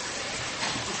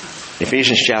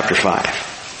 Ephesians chapter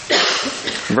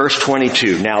 5, verse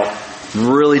 22. Now,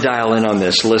 really dial in on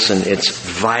this. Listen, it's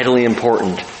vitally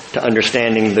important to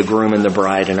understanding the groom and the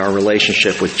bride and our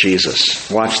relationship with Jesus.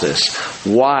 Watch this.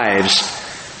 Wives,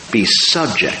 be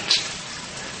subject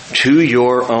to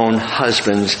your own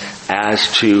husbands as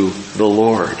to the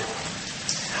Lord.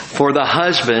 For the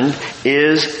husband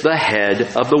is the head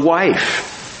of the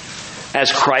wife,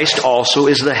 as Christ also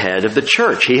is the head of the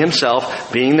church, he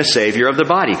himself being the Savior of the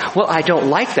body. Well, I don't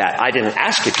like that. I didn't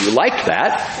ask if you liked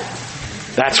that.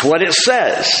 That's what it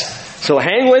says. So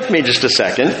hang with me just a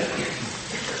second.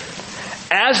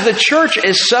 As the church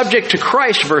is subject to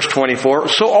Christ, verse 24,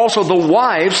 so also the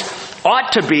wives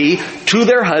ought to be to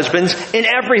their husbands in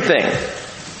everything.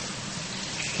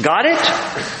 Got it?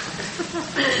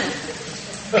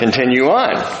 Continue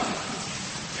on.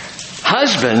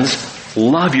 Husbands,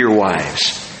 love your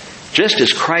wives, just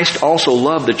as Christ also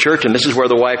loved the church. And this is where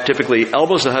the wife typically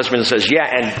elbows the husband and says, yeah,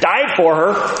 and died for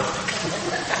her.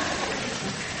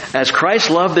 As Christ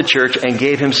loved the church and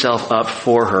gave himself up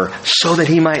for her, so that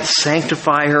he might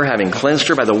sanctify her, having cleansed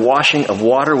her by the washing of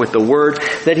water with the word,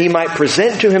 that he might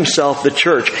present to himself the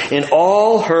church in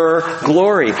all her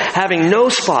glory, having no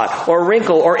spot or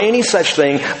wrinkle or any such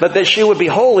thing, but that she would be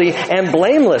holy and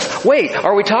blameless. Wait,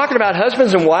 are we talking about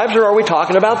husbands and wives, or are we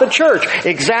talking about the church?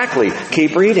 Exactly.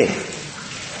 Keep reading.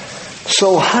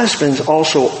 So husbands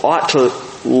also ought to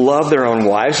love their own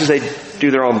wives as they do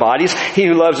their own bodies. He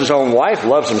who loves his own wife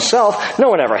loves himself. No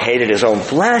one ever hated his own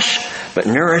flesh, but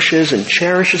nourishes and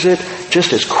cherishes it,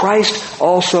 just as Christ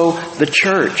also the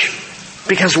church,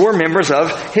 because we're members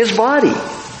of his body.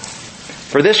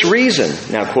 For this reason,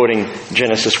 now quoting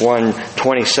Genesis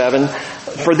 1:27,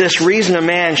 for this reason a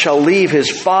man shall leave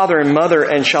his father and mother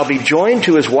and shall be joined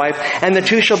to his wife, and the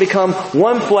two shall become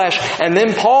one flesh. And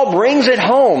then Paul brings it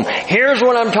home. Here's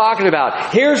what I'm talking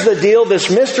about. Here's the deal. This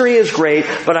mystery is great,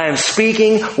 but I am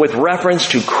speaking with reference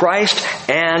to Christ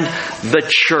and the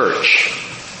church.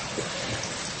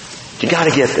 You got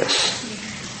to get this.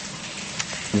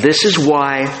 This is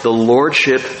why the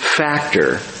lordship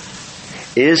factor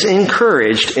is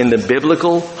encouraged in the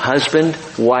biblical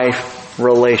husband-wife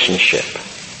relationship.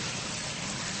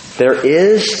 There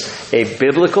is a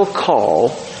biblical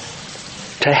call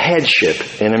to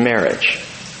headship in a marriage.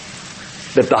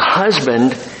 That the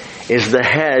husband is the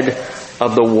head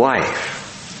of the wife.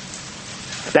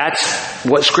 That's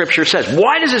what Scripture says.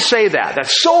 Why does it say that?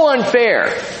 That's so unfair.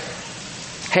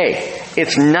 Hey,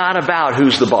 it's not about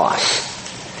who's the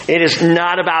boss. It is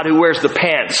not about who wears the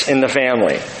pants in the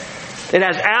family. It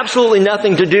has absolutely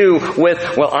nothing to do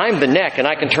with, well, I'm the neck and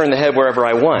I can turn the head wherever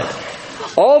I want.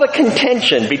 All the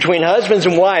contention between husbands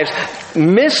and wives,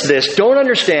 miss this, don't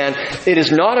understand. It is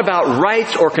not about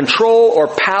rights or control or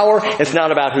power. It's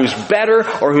not about who's better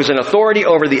or who's in authority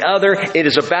over the other. It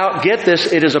is about, get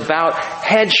this, it is about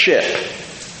headship.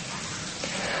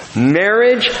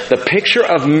 Marriage, the picture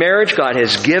of marriage God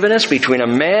has given us between a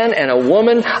man and a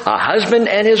woman, a husband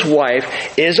and his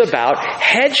wife, is about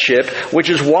headship, which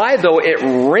is why, though it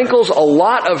wrinkles a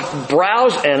lot of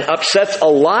brows and upsets a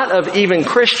lot of even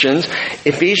Christians,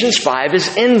 Ephesians 5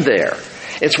 is in there.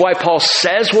 It's why Paul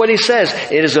says what he says.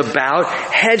 It is about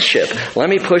headship. Let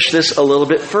me push this a little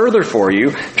bit further for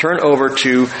you. Turn over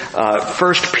to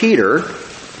 1 Peter.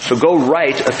 So go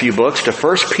write a few books to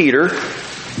 1 Peter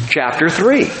chapter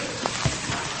 3.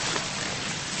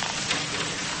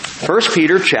 1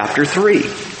 Peter chapter 3.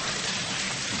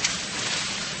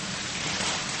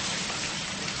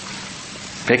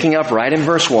 Picking up right in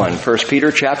verse 1. 1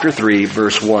 Peter chapter 3,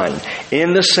 verse 1.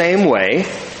 In the same way,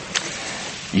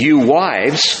 you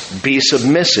wives, be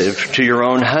submissive to your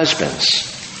own husbands,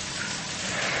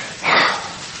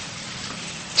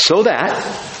 so that,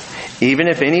 even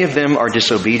if any of them are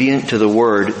disobedient to the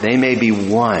word, they may be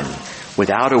won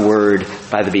without a word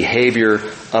by the behavior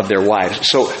of their wives.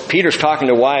 So Peter's talking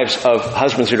to wives of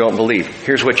husbands who don't believe.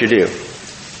 Here's what you do.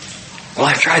 Well,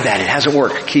 I've tried that. It hasn't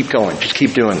worked. Keep going. Just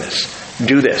keep doing this.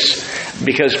 do this.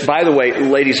 Because, by the way,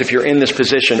 ladies, if you're in this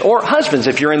position, or husbands,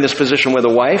 if you're in this position with a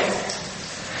wife,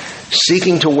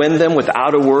 seeking to win them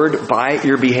without a word by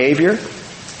your behavior,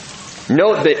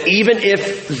 note that even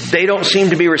if they don't seem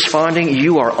to be responding,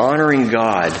 you are honoring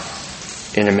God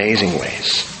in amazing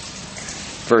ways.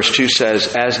 Verse 2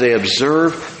 says, as they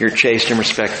observe your chaste and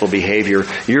respectful behavior,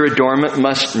 your adornment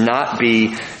must not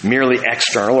be merely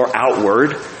external or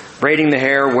outward, braiding the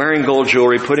hair, wearing gold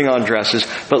jewelry, putting on dresses,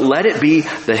 but let it be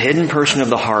the hidden person of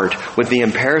the heart with the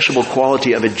imperishable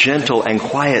quality of a gentle and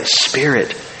quiet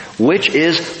spirit, which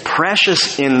is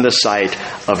precious in the sight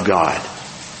of God.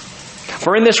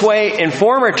 For in this way, in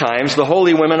former times, the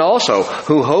holy women also,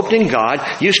 who hoped in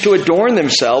God, used to adorn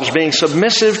themselves, being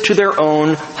submissive to their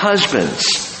own husbands,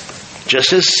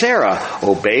 just as Sarah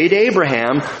obeyed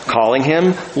Abraham, calling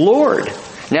him Lord.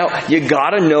 Now, you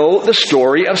gotta know the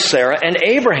story of Sarah and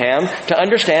Abraham to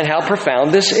understand how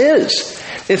profound this is.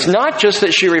 It's not just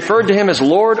that she referred to him as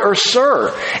Lord or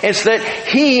Sir. It's that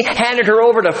he handed her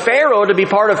over to Pharaoh to be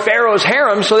part of Pharaoh's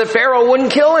harem so that Pharaoh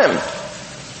wouldn't kill him.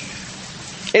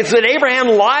 It's that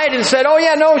Abraham lied and said, oh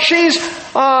yeah, no, she's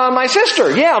my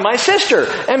sister. Yeah, my sister.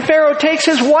 And Pharaoh takes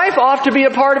his wife off to be a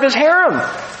part of his harem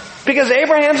because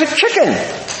Abraham's a chicken.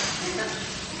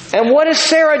 And what does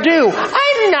Sarah do?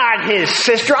 I'm not his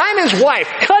sister. I'm his wife.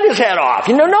 Cut his head off.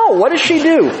 No. What does she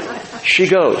do? She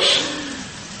goes.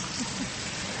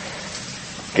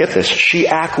 Get this. She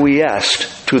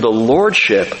acquiesced to the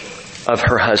lordship of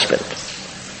her husband.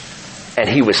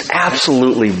 And he was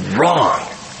absolutely wrong.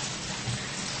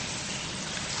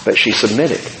 But she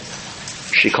submitted.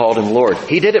 She called him Lord.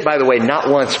 He did it, by the way, not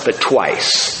once, but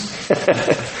twice.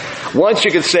 Once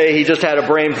you could say he just had a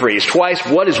brain freeze. Twice,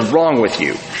 what is wrong with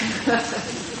you?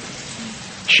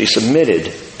 She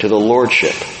submitted to the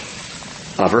lordship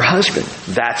of her husband.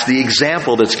 That's the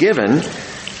example that's given.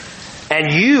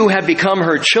 And you have become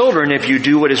her children if you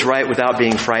do what is right without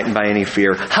being frightened by any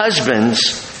fear.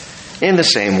 Husbands, in the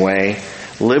same way,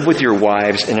 live with your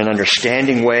wives in an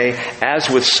understanding way, as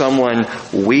with someone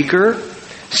weaker,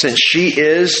 since she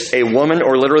is a woman,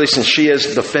 or literally since she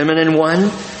is the feminine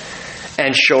one,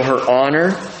 and show her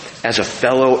honor as a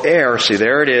fellow heir. See,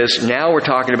 there it is. Now we're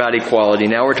talking about equality.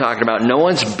 Now we're talking about no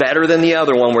one's better than the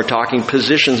other one. We're talking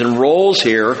positions and roles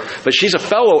here, but she's a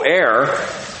fellow heir.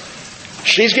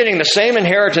 She's getting the same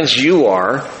inheritance you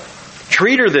are.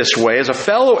 Treat her this way as a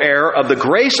fellow heir of the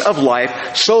grace of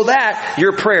life so that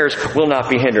your prayers will not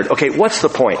be hindered. Okay, what's the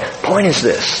point? Point is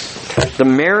this. The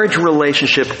marriage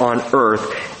relationship on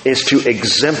earth is to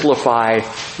exemplify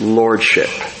lordship.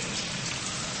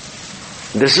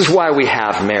 This is why we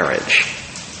have marriage.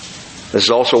 This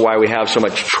is also why we have so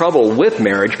much trouble with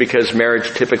marriage, because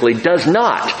marriage typically does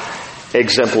not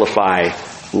exemplify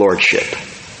lordship.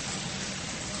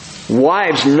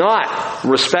 Wives not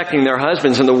respecting their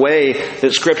husbands in the way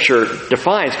that Scripture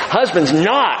defines. Husbands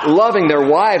not loving their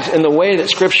wives in the way that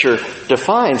Scripture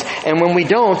defines. And when we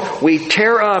don't, we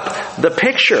tear up the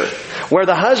picture where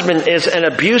the husband is an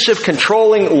abusive,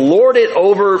 controlling, lorded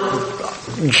over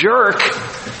jerk,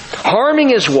 harming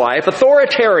his wife,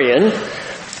 authoritarian.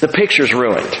 The picture's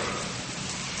ruined.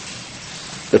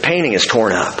 The painting is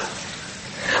torn up.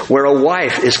 Where a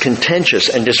wife is contentious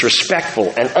and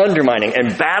disrespectful and undermining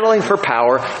and battling for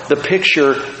power, the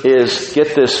picture is,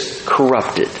 get this,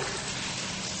 corrupted.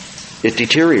 It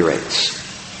deteriorates.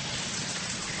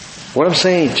 What I'm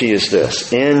saying to you is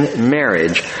this. In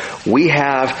marriage, we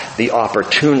have the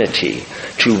opportunity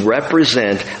to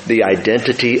represent the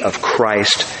identity of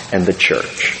Christ and the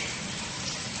church.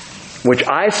 Which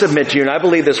I submit to you, and I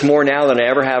believe this more now than I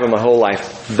ever have in my whole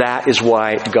life, that is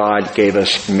why God gave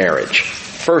us marriage.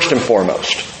 First and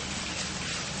foremost,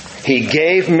 He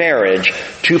gave marriage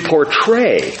to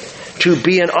portray, to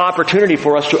be an opportunity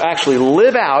for us to actually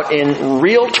live out in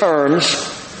real terms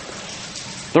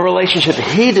the relationship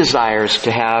He desires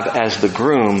to have as the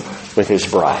groom with His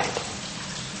bride.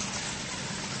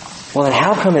 Well, then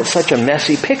how come it's such a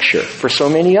messy picture for so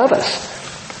many of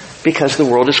us? Because the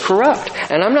world is corrupt.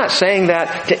 And I'm not saying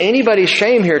that to anybody's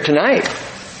shame here tonight.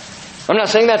 I'm not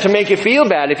saying that to make you feel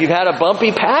bad if you've had a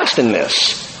bumpy past in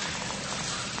this.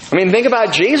 I mean, think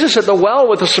about Jesus at the well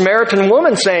with the Samaritan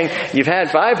woman saying, you've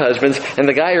had 5 husbands, and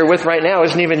the guy you're with right now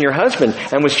isn't even your husband.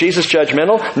 And was Jesus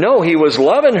judgmental? No, He was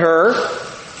loving her.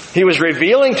 He was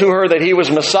revealing to her that He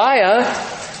was Messiah.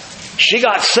 She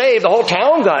got saved. The whole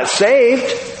town got saved.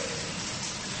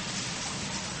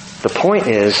 The point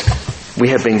is, we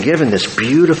have been given this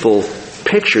beautiful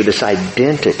picture, this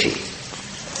identity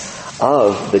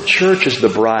of the church as the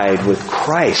bride with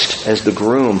Christ as the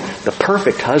groom, the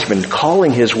perfect husband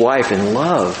calling his wife in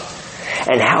love.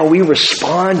 And how we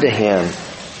respond to Him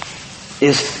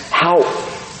is how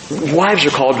wives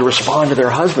are called to respond to their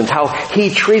husbands. How he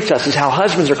treats us is how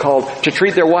husbands are called to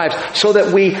treat their wives, so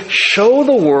that we show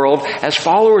the world, as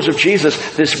followers of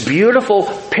Jesus, this beautiful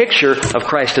picture of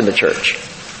Christ in the church.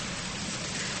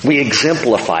 We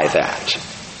exemplify that.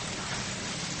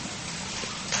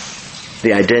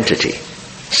 The identity.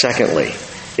 Secondly,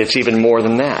 it's even more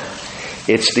than that.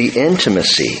 It's the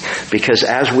intimacy. Because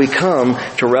as we come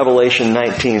to Revelation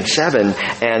 19:7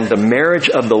 and the marriage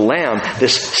of the Lamb,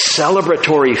 this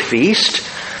celebratory feast,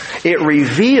 it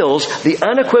reveals the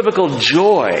unequivocal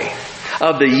joy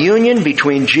of the union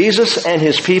between Jesus and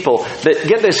His people that,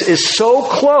 get this, is so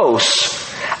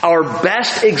close, our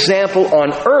best example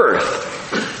on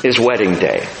earth is wedding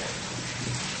day.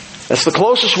 That's the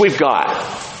closest we've got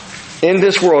in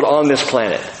this world, on this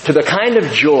planet, to the kind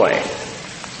of joy.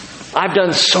 I've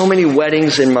done so many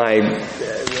weddings in my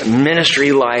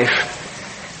ministry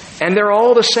life, and they're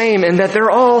all the same in that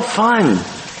they're all fun.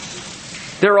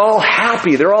 They're all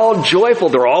happy. They're all joyful.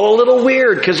 They're all a little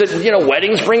weird because,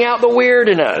 weddings bring out the weird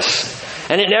in us.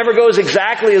 And it never goes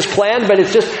exactly as planned, but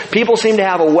it's just, people seem to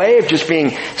have a way of just being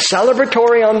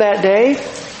celebratory on that day.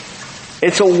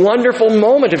 It's a wonderful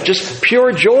moment of just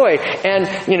pure joy. And,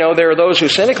 there are those who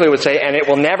cynically would say, and it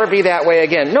will never be that way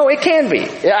again. No, it can be.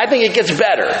 I think it gets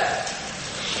better.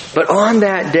 But on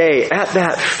that day, at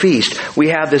that feast, we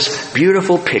have this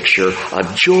beautiful picture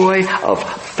of joy, of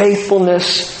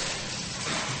faithfulness.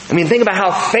 I mean, think about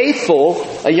how faithful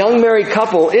a young married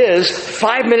couple is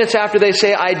 5 minutes after they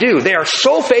say, I do. They are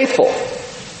so faithful.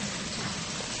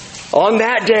 On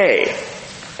that day,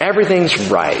 everything's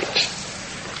right.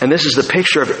 And this is the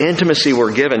picture of intimacy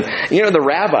we're given. The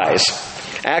rabbis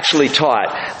actually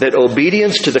taught that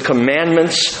obedience to the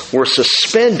commandments were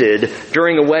suspended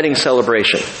during a wedding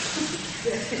celebration.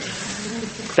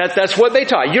 That's what they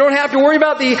taught. You don't have to worry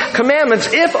about the commandments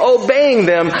if obeying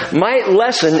them might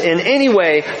lessen in any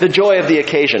way the joy of the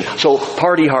occasion. So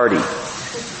party hardy.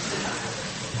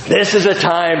 This is a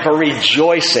time for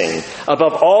rejoicing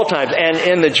above all times. And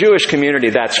in the Jewish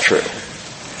community, that's true.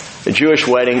 The Jewish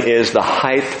wedding is the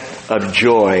height of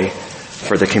joy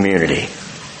for the community.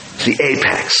 It's the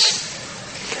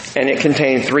apex. And it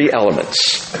contained 3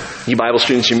 elements. You Bible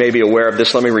students, you may be aware of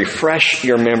this. Let me refresh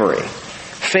your memory.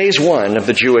 Phase 1 of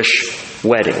the Jewish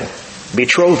wedding,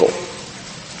 betrothal.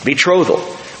 Betrothal,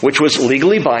 which was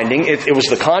legally binding. It was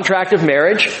the contract of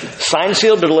marriage, signed,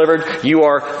 sealed, delivered. You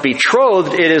are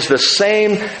betrothed. It is the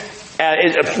same,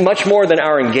 much more than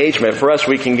our engagement. For us,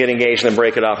 we can get engaged and then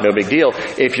break it off, no big deal.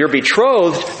 If you're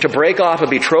betrothed, to break off a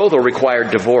betrothal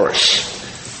required divorce.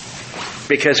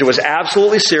 Because it was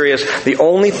absolutely serious. The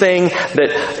only thing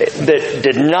that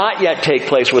did not yet take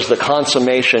place was the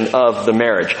consummation of the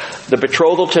marriage. The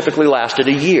betrothal typically lasted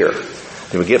a year.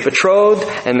 They would get betrothed,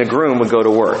 and the groom would go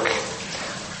to work.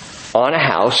 On a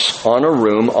house, on a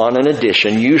room, on an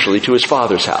addition, usually to his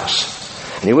father's house.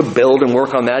 And he would build and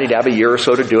work on that. He'd have a year or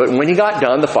so to do it. And when he got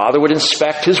done, the father would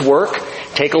inspect his work,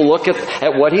 take a look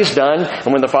at what he's done.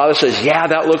 And when the father says, yeah,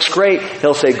 that looks great,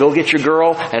 he'll say, go get your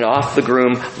girl. And off the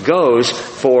groom goes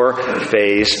for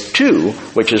phase 2,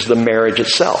 which is the marriage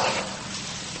itself.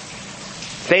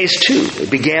 Phase 2,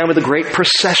 it began with a great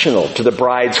processional to the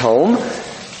bride's home.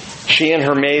 She and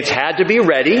her maids had to be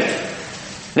ready.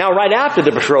 Now, right after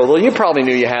the betrothal, you probably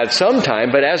knew you had some time,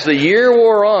 but as the year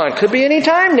wore on, could be any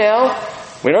time now.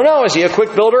 We don't know. Is he a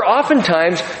quick builder?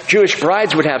 Oftentimes, Jewish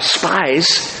brides would have spies.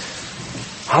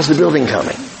 How's the building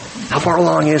coming? How far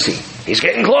along is he? He's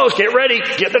getting close. Get ready.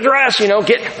 Get the dress,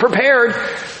 get prepared.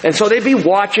 And so they'd be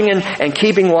watching and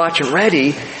keeping watch and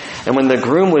ready. And when the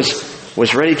groom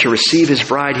was ready to receive his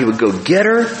bride, he would go get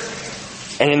her.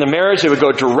 And in the marriage, they would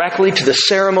go directly to the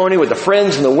ceremony with the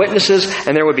friends and the witnesses,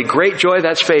 and there would be great joy.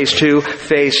 That's phase 2.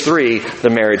 Phase 3,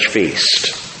 the marriage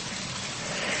feast.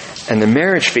 And the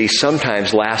marriage feast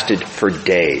sometimes lasted for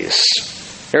days.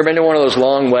 Ever been to one of those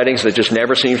long weddings that just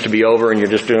never seems to be over and you're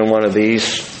just doing one of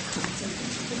these?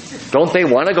 Don't they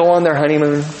want to go on their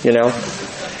honeymoon,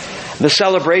 The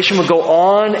celebration would go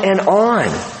on and on.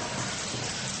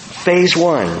 Phase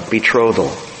 1, betrothal.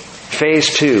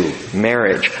 Phase 2,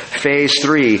 marriage. Phase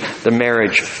 3, the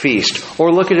marriage feast.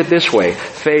 Or look at it this way.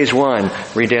 Phase 1,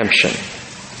 redemption.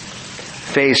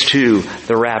 Phase 2,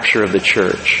 the rapture of the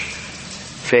church.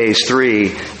 Phase 3,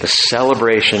 the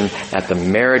celebration at the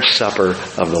marriage supper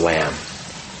of the Lamb.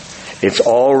 It's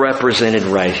all represented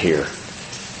right here.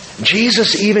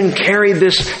 Jesus even carried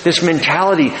this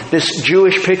mentality, this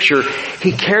Jewish picture.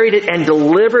 He carried it and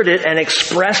delivered it and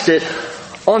expressed it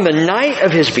on the night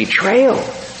of his betrayal.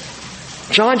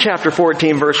 John chapter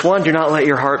 14, verse 1, do not let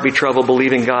your heart be troubled.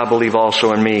 Believe in God, believe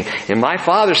also in me. In my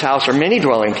Father's house are many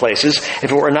dwelling places. If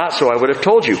it were not so, I would have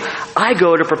told you. I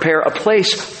go to prepare a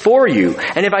place for you.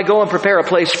 And if I go and prepare a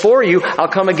place for you, I'll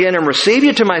come again and receive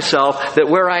you to myself, that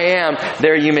where I am,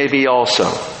 there you may be also.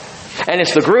 And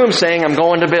it's the groom saying, I'm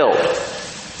going to build.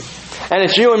 And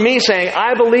it's you and me saying,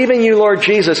 I believe in you, Lord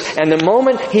Jesus. And the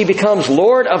moment He becomes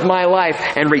Lord of my life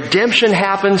and redemption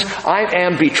happens, I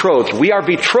am betrothed. We are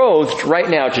betrothed right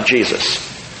now to Jesus.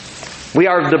 We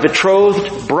are the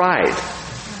betrothed bride.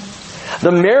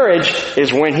 The marriage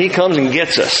is when He comes and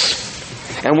gets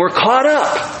us. And we're caught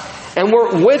up. And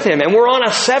we're with Him. And we're on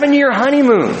a 7-year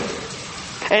honeymoon.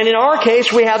 And in our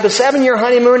case, we have the 7-year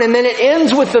honeymoon, and then it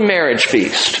ends with the marriage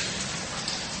feast.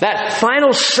 That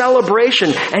final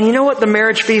celebration. And you know what the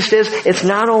marriage feast is? It's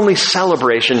not only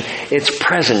celebration, it's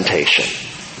presentation.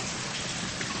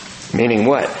 Meaning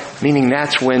what? Meaning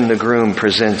that's when the groom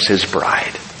presents his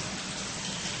bride.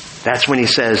 That's when he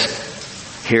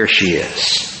says, here she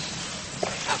is.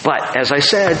 But, as I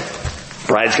said,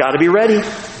 bride's got to be ready.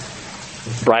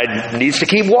 Bride needs to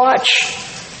keep watch.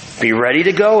 Be ready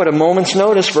to go at a moment's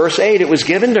notice. Verse 8, it was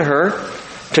given to her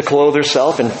to clothe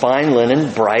herself in fine linen,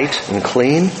 bright and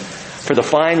clean. For the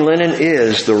fine linen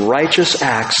is the righteous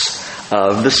acts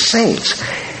of the saints.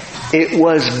 It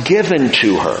was given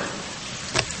to her.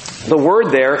 The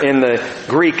word there in the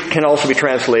Greek can also be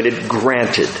translated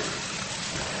granted.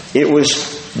 It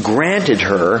was granted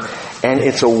her, and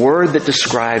it's a word that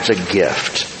describes a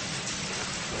gift.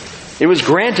 It was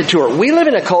granted to her. We live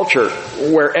in a culture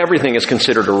where everything is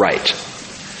considered a right.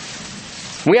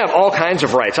 We have all kinds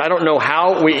of rights. I don't know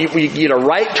how. We get a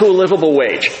right to a livable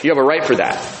wage. You have a right for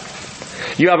that.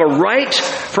 You have a right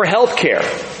for health care.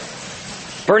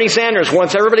 Bernie Sanders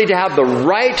wants everybody to have the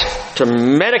right to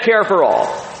Medicare for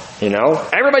all. You know,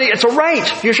 everybody, it's a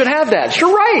right. You should have that. It's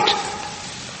your right.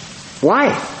 Why?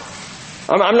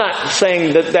 I'm not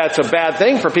saying that that's a bad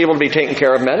thing for people to be taken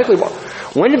care of medically.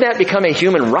 When did that become a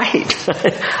human right?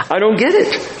 I don't get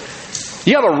it.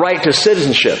 You have a right to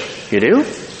citizenship. You do?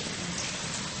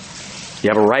 You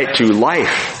have a right to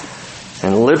life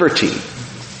and liberty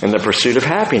and the pursuit of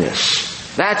happiness.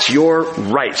 That's your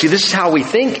right. See, this is how we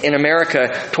think in America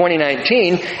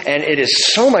 2019, and it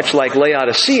is so much like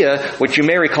Laodicea, which you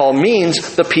may recall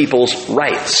means the people's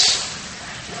rights.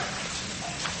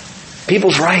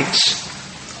 People's rights.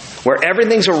 Where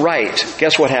everything's a right,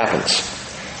 guess what happens?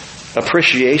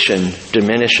 Appreciation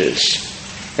diminishes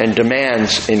and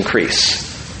demands increase.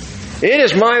 It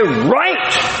is my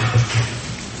right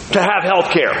to have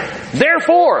health care.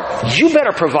 Therefore, you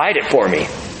better provide it for me.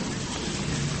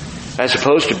 As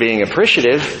opposed to being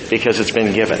appreciative because it's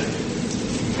been given.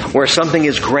 Where something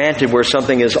is granted, where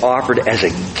something is offered as a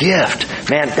gift.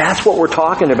 Man, that's what we're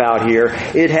talking about here.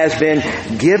 It has been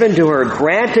given to her,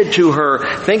 granted to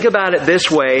her. Think about it this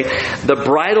way. The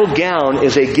bridal gown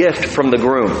is a gift from the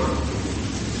groom.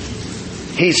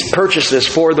 He's purchased this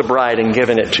for the bride and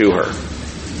given it to her.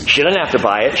 She doesn't have to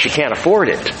buy it. She can't afford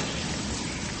it.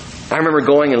 I remember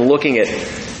going and looking at,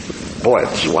 this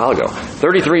was a while ago,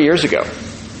 33 years ago.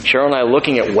 Cheryl and I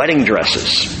looking at wedding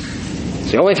dresses.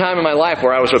 It's the only time in my life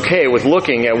where I was okay with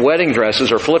looking at wedding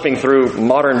dresses or flipping through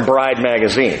Modern Bride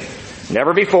magazine.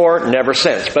 Never before, never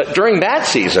since. But during that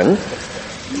season,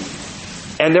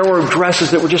 and there were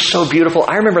dresses that were just so beautiful,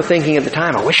 I remember thinking at the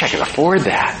time, I wish I could afford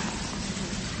that.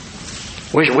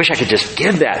 Wish I could just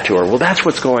give that to her. Well, that's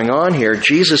what's going on here.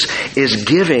 Jesus is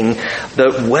giving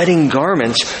the wedding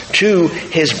garments to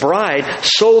His bride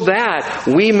so that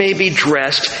we may be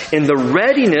dressed in the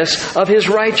readiness of His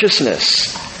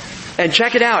righteousness. And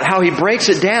check it out, how He breaks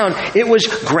it down. It was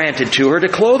granted to her to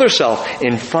clothe herself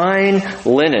in fine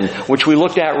linen, which we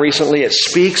looked at recently. It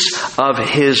speaks of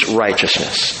His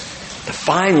righteousness. The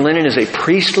fine linen is a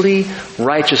priestly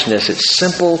righteousness. It's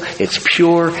simple, it's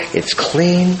pure, it's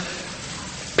clean.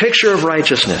 Picture of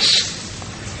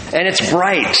righteousness. And it's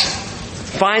bright.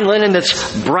 Fine linen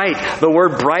that's bright. The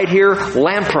word bright here,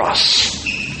 lampros.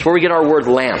 It's where we get our word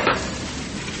lamp.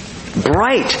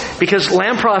 Bright. Because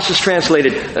lampros is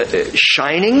translated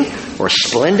shining or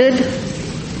splendid.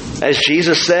 As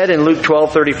Jesus said in Luke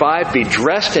 12:35, be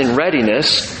dressed in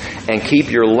readiness and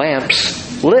keep your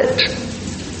lamps lit.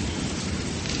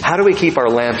 How do we keep our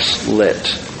lamps lit?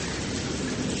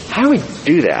 How do we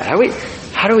do that?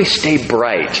 How do we stay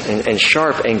bright and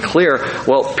sharp and clear?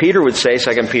 Well, Peter would say,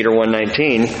 2 Peter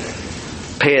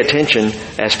 1:19, pay attention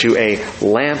as to a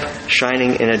lamp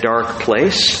shining in a dark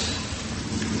place.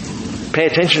 Pay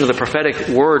attention to the prophetic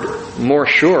word more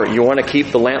sure. You want to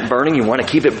keep the lamp burning? You want to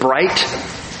keep it bright?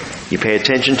 You pay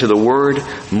attention to the word,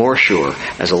 more sure,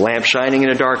 as a lamp shining in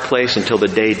a dark place until the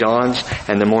day dawns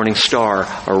and the morning star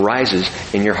arises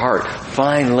in your heart.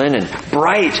 Fine linen,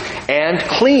 bright and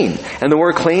clean. And the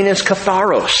word clean is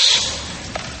katharos,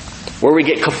 where we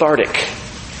get cathartic.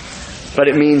 But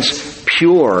it means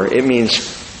pure. It means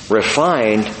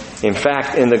refined. In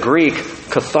fact, in the Greek,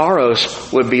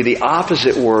 katharos would be the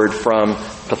opposite word from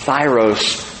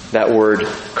pathyros, that word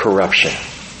corruption.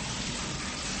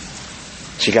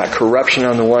 So you got corruption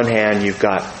on the one hand, you've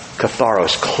got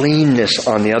katharos, cleanness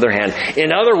on the other hand.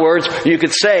 In other words, you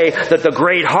could say that the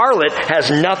great harlot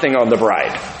has nothing on the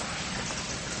bride.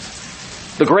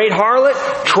 The great harlot,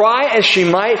 try as she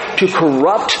might to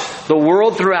corrupt the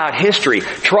world throughout history.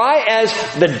 Try as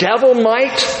the devil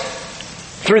might,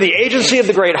 through the agency of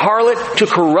the great harlot, to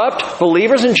corrupt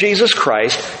believers in Jesus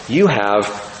Christ, you have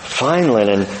fine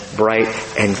linen, bright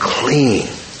and clean.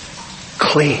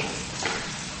 Clean.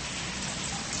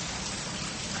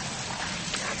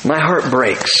 My heart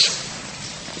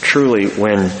breaks, truly,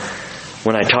 when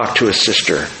I talk to a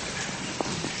sister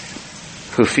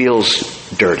who feels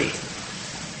dirty.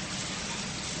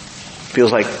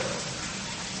 Feels like,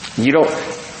 you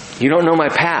don't know my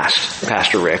past,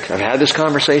 Pastor Rick. I've had this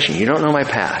conversation. You don't know my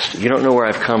past. You don't know where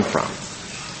I've come from.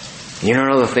 You don't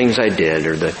know the things I did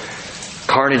or the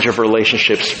carnage of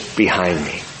relationships behind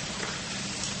me.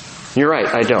 You're right,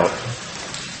 I don't.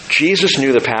 Jesus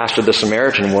knew the past of the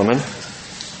Samaritan woman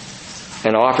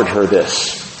and offered her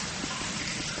this,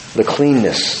 the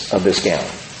cleanness of this gown.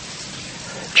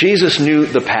 Jesus knew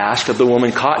the past of the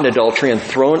woman caught in adultery and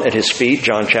thrown at his feet,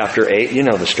 John chapter 8. You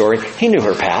know the story. He knew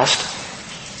her past.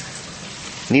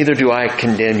 Neither do I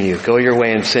condemn you. Go your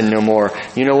way and sin no more.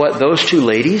 You know what? Those two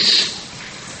ladies,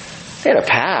 they had a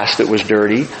past that was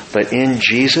dirty, but in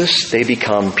Jesus, they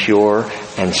become pure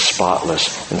and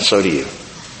spotless. And so do you.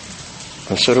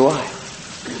 And so do I.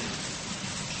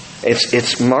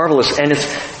 It's marvelous.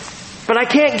 But I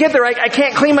can't get there. I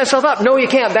can't clean myself up. No, you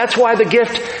can't. That's why the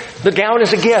gown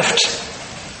is a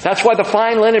gift. That's why the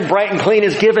fine linen, bright and clean,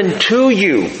 is given to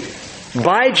you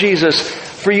by Jesus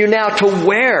for you now to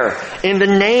wear in the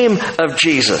name of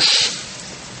Jesus.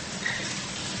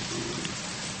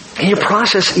 Can you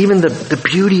process even the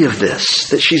beauty of this?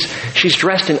 That she's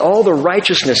dressed in all the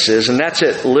righteousnesses, and that's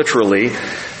it literally.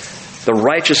 The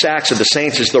righteous acts of the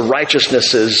saints is the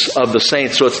righteousnesses of the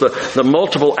saints. So it's the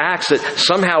multiple acts that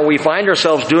somehow we find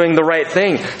ourselves doing the right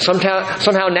thing.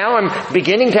 Somehow now I'm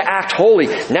beginning to act holy.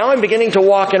 Now I'm beginning to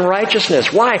walk in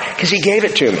righteousness. Why? Because He gave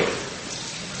it to me.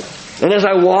 And as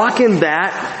I walk in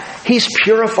that, He's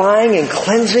purifying and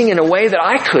cleansing in a way that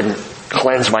I couldn't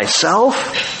cleanse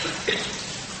myself.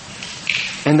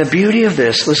 And the beauty of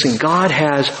this, listen, God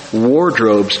has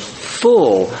wardrobes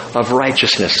full of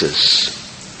righteousnesses.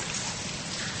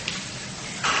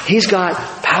 He's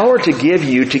got power to give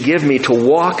you, to give me, to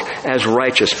walk as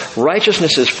righteous.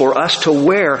 Righteousness is for us to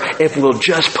wear if we'll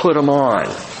just put them on.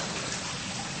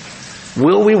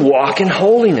 Will we walk in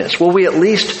holiness? Will we at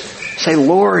least say,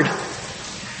 Lord,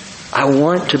 I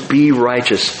want to be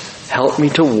righteous. Help me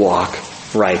to walk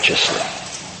righteously.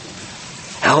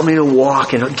 Help me to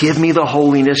walk and give me the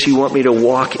holiness you want me to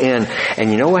walk in.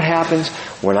 And you know what happens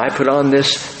when I put on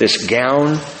this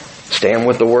gown? Stand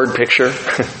with the word picture.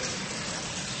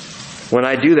 When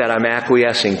I do that, I'm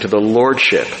acquiescing to the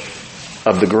lordship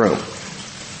of the groom.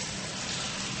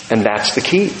 And that's the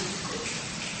key.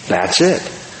 That's it.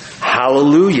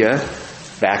 Hallelujah.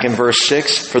 Back in verse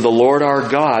 6, for the Lord our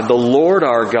God,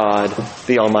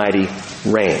 the Almighty,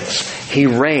 reigns. He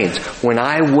reigns. When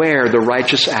I wear the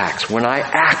righteous acts, when I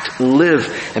act, live,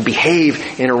 and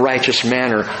behave in a righteous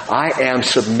manner, I am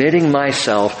submitting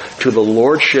myself to the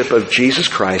lordship of Jesus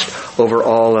Christ over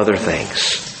all other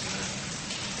things.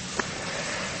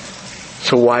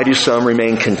 So why do some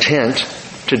remain content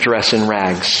to dress in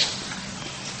rags?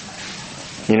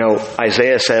 You know,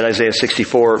 Isaiah said, Isaiah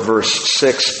 64 verse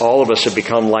 6, all of us have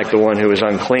become like the one who is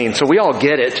unclean. So we all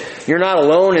get it. You're not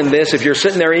alone in this. If you're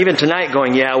sitting there even tonight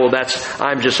going, yeah, well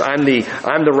I'm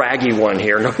the raggy one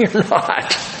here. No, you're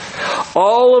not.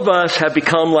 All of us have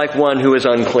become like one who is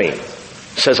unclean,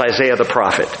 says Isaiah the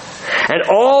prophet. And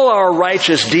all our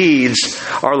righteous deeds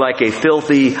are like a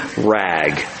filthy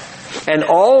rag. And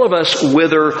all of us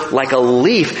wither like a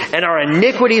leaf, and our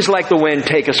iniquities like the wind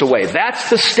take us away. That's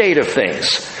the state of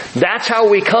things. That's how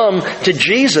we come to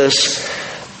Jesus.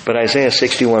 But Isaiah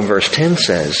 61 verse 10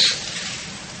 says,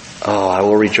 oh, I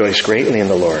will rejoice greatly in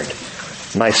the Lord.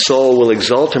 My soul will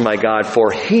exult in my God,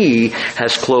 for He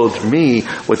has clothed me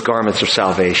with garments of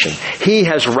salvation. He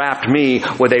has wrapped me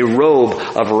with a robe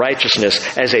of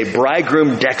righteousness, as a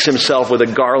bridegroom decks himself with a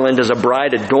garland, as a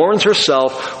bride adorns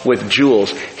herself with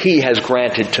jewels. He has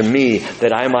granted to me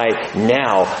that I might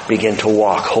now begin to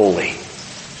walk holy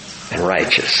and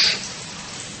righteous.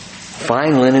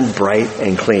 Fine linen, bright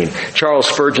and clean. Charles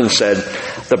Spurgeon said,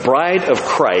 the bride of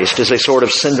Christ is a sort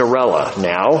of Cinderella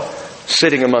now,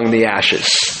 sitting among the ashes.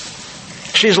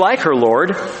 She's like her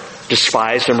Lord,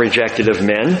 despised and rejected of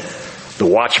men. The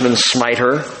watchmen smite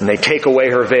her, and they take away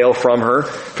her veil from her,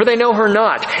 for they know her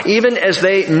not, even as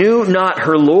they knew not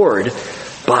her Lord.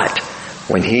 But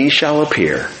when He shall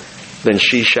appear, then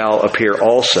she shall appear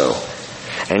also.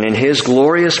 And in His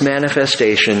glorious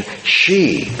manifestation,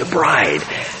 she, the bride,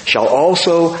 shall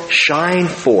also shine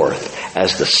forth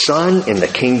as the sun in the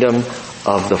kingdom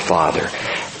of the Father.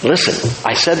 Listen,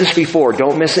 I said this before,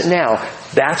 don't miss it now.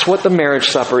 That's what the marriage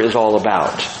supper is all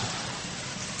about.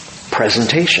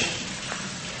 Presentation.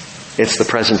 It's the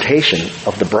presentation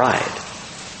of the bride.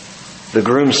 The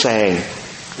groom saying,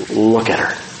 look at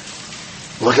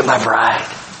her. Look at my bride.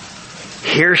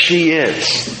 Here she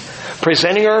is.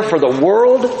 Presenting her for the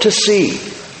world to see.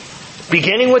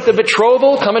 Beginning with the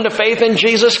betrothal, coming to faith in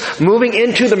Jesus, moving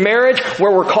into the marriage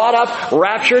where we're caught up,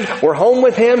 raptured, we're home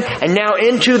with Him, and now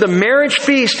into the marriage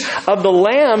feast of the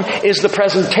Lamb is the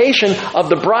presentation of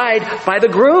the bride by the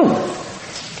groom.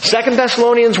 2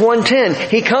 Thessalonians 1:10,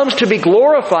 He comes to be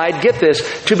glorified, get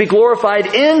this, to be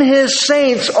glorified in His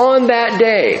saints on that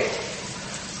day,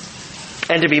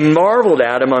 and to be marveled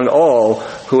at among all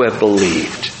who have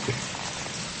believed.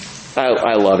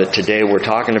 I love it. Today we're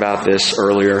talking about this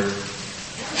earlier.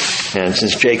 And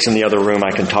since Jake's in the other room,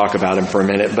 I can talk about him for a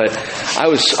minute. But I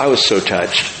was so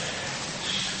touched.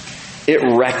 It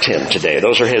wrecked him today.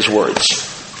 Those are his words.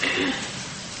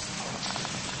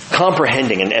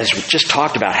 Comprehending, and as we just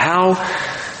talked about,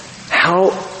 how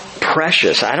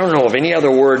precious, I don't know of any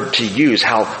other word to use,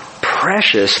 how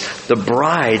precious the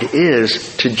bride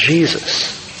is to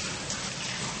Jesus.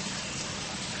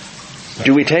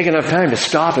 Do we take enough time to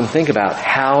stop and think about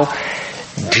how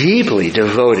deeply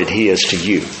devoted He is to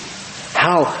you?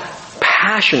 How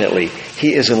passionately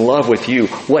He is in love with you,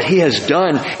 what He has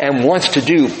done and wants to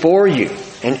do for you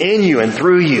and in you and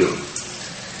through you.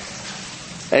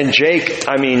 And Jake,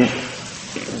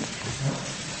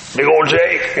 big old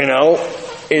Jake,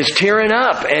 is tearing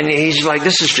up, and he's like,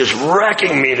 this is just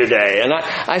wrecking me today. And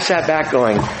I sat back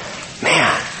going,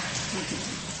 man,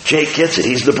 Jake gets it.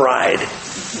 He's the bride.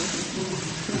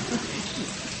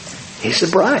 He's the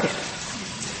bride.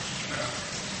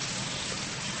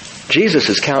 Jesus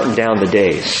is counting down the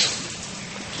days.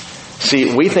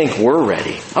 See, we think we're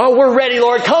ready. Oh, we're ready,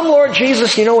 Lord. Come, Lord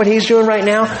Jesus. You know what He's doing right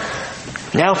now?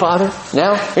 Now, Father?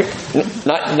 Now?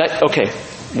 Not, okay.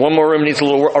 One more room needs a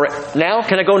little work. All right. Now?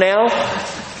 Can I go now?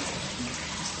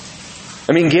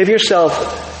 Give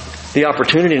yourself the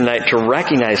opportunity tonight to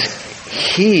recognize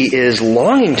He is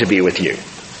longing to be with you.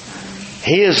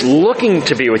 He is looking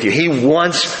to be with you. He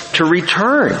wants to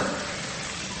return.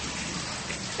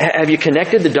 Have you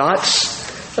connected the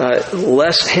dots?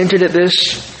 Les hinted at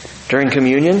this during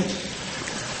communion.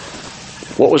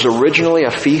 What was originally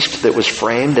a feast that was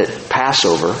framed at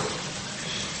Passover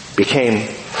became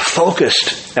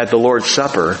focused at the Lord's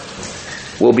Supper,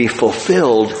 will be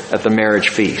fulfilled at the marriage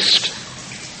feast.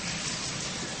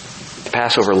 The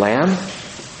Passover lamb,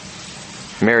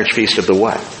 marriage feast of the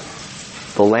what?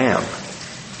 The Lamb.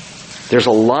 There's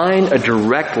a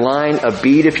direct line, a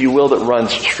bead, if you will, that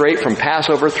runs straight from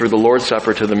Passover through the Lord's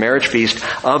Supper to the marriage feast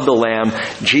of the Lamb.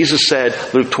 Jesus said,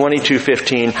 Luke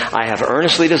 22:15, I have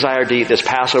earnestly desired to eat this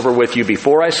Passover with you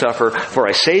before I suffer, for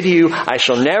I say to you, I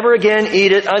shall never again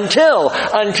eat it until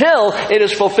it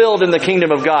is fulfilled in the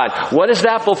kingdom of God. What is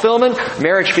that fulfillment?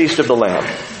 Marriage feast of the Lamb,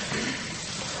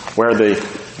 where the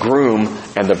groom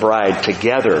and the bride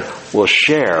together will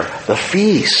share the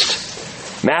feast.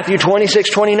 Matthew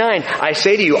 26:29, I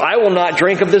say to you, I will not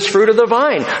drink of this fruit of the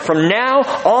vine from now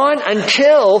on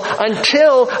until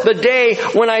the day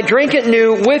when I drink it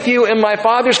new with you in my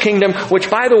Father's kingdom, which,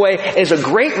 by the way, is a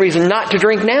great reason not to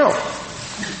drink now.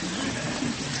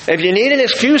 If you need an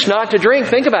excuse not to drink,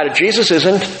 think about it. Jesus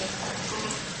isn't.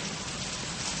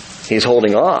 He's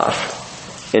holding off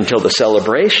until the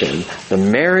celebration, the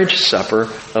marriage supper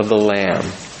of the Lamb,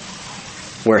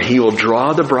 where He will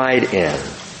draw the bride in.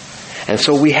 And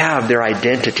so we have their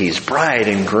identities, bride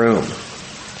and groom.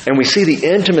 And we see the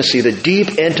intimacy, the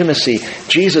deep intimacy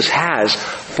Jesus has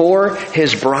for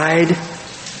His bride.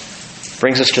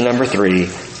 Brings us to number 3,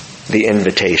 the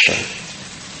invitation.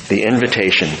 The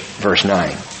invitation, verse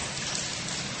 9.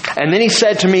 And then He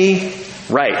said to me,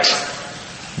 Right.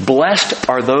 Blessed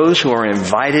are those who are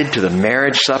invited to the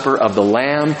marriage supper of the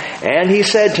Lamb. And he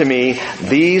said to me,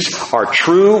 these are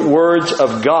true words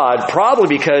of God.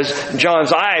 Probably because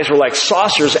John's eyes were like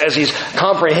saucers as he's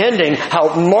comprehending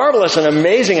how marvelous and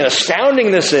amazing and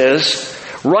astounding this is.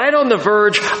 Right on the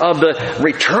verge of the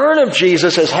return of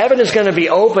Jesus, as heaven is going to be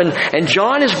open, and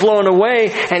John is blown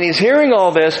away, and he's hearing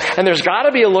all this, and there's got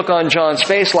to be a look on John's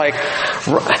face like,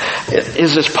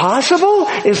 is this possible?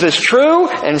 Is this true?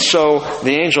 And so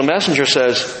the angel messenger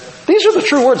says, these are the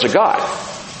true words of God.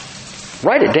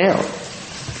 Write it down.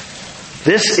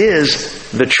 This is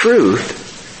the truth.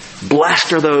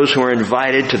 Blessed are those who are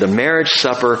invited to the marriage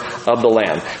supper of the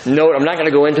Lamb. Note, I'm not going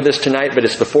to go into this tonight, but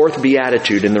it's the fourth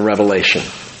beatitude in the Revelation.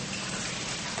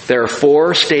 There are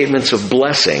 4 statements of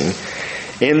blessing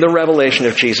in the revelation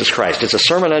of Jesus Christ. It's a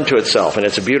sermon unto itself, and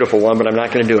it's a beautiful one, but I'm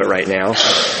not going to do it right now.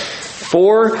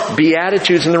 4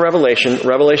 beatitudes in the Revelation.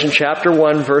 Revelation chapter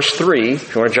 1, verse 3,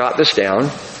 if you want to jot this down.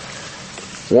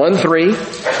 1:3,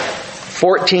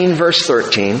 14, verse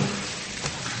 13,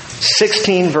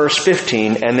 16 verse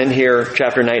 15, and then here,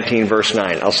 chapter 19 verse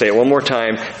 9. I'll say it one more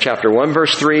time. Chapter 1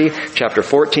 verse 3, chapter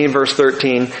 14 verse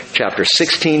 13, chapter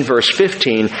 16 verse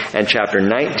 15, and chapter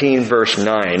 19 verse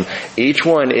 9. Each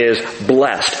one is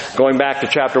blessed. Going back to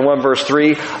chapter 1 verse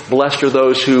 3, blessed are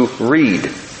those who read,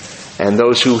 and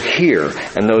those who hear,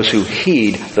 and those who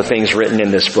heed the things written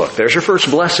in this book. There's your first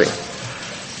blessing.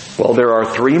 Well, there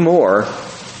are 3 more,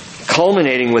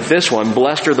 culminating with this one,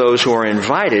 blessed are those who are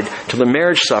invited to the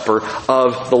marriage supper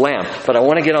of the Lamb. But I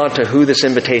want to get on to who this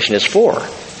invitation is for.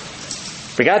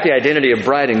 We got the identity of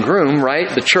bride and groom,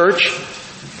 right? The church,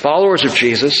 followers of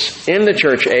Jesus, in the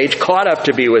church age, caught up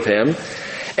to be with Him.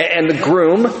 And the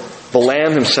groom, the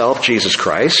Lamb Himself, Jesus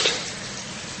Christ.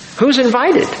 Who's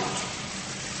invited?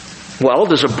 Well,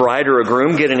 does a bride or a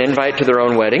groom get an invite to their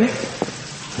own wedding?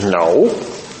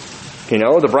 No. You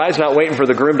know, the bride's not waiting for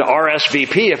the groom to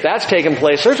RSVP. If that's taking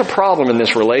place, there's a problem in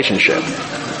this relationship.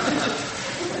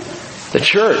 The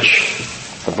church,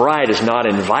 the bride is not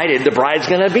invited. The bride's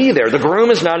going to be there. The groom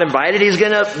is not invited. He's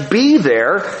going to be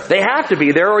there. They have to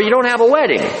be there or you don't have a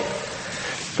wedding.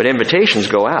 But invitations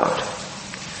go out.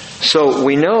 So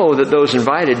we know that those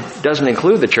invited doesn't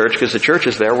include the church because the church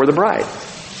is there. We're the bride.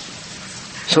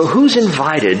 So who's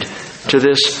invited to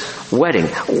this wedding?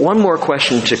 One more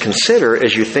question to consider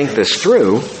as you think this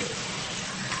through.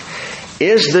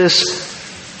 Is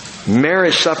this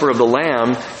marriage supper of the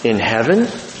Lamb in heaven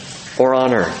or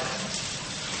on earth?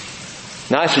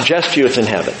 Now I suggest to you it's in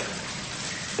heaven.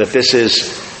 That this is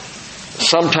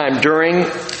sometime during,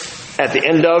 at the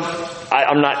end of,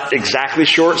 I'm not exactly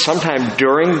sure, sometime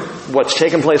during what's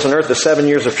taken place on earth, the 7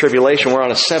 years of tribulation. We're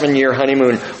on a 7-year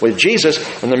honeymoon with Jesus,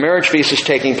 and the marriage feast is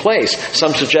taking place.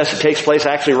 Some suggest it takes place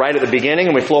actually right at the beginning,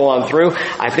 and we flow on through.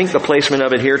 I think the placement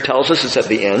of it here tells us it's at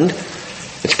the end.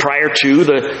 It's prior to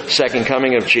the second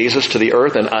coming of Jesus to the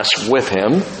earth and us with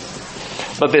Him.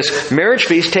 But this marriage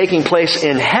feast taking place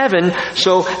in heaven,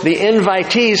 so the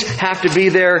invitees have to be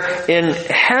there in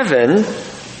heaven.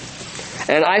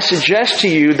 And I suggest to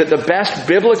you that the best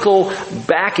biblical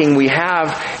backing we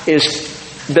have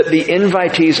is that the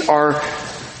invitees are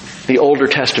the Older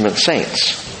Testament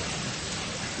saints.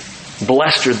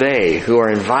 Blessed are they who are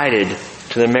invited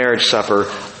to the marriage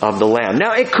supper of the Lamb.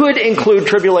 Now, it could include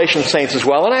tribulation saints as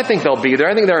well, and I think they'll be there.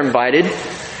 I think they're invited.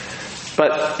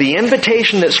 But the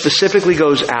invitation that specifically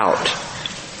goes out,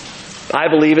 I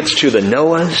believe it's to the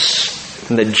Noahs,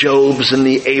 and the Jobs and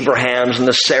the Abrahams and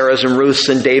the Sarahs and Ruths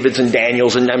and Davids and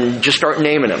Daniels, and just start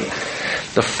naming them.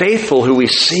 The faithful who we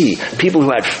see, people who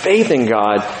had faith in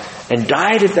God and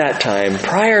died at that time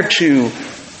prior to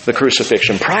the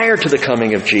crucifixion, prior to the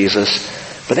coming of Jesus.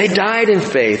 But they died in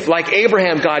faith. Like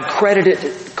Abraham, God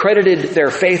credited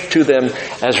their faith to them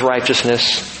as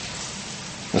righteousness.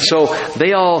 And so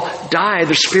they all died.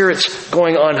 Their spirits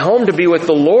going on home to be with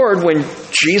the Lord when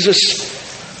Jesus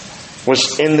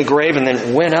was in the grave and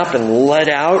then went up and led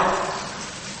out.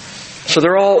 So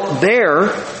they're all there.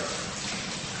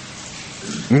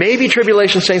 Maybe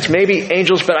tribulation saints, maybe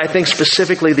angels, but I think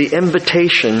specifically the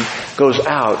invitation goes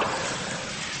out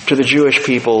to the Jewish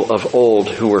people of old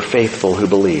who were faithful, who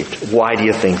believed. Why do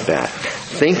you think that?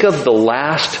 Think of the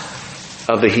last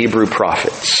of the Hebrew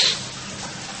prophets.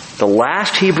 The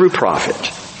last Hebrew prophet.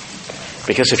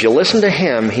 Because if you listen to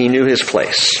him, he knew his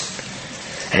place.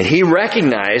 And he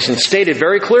recognized and stated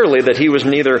very clearly that he was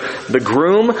neither the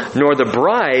groom nor the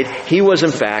bride. He was,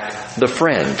 in fact, the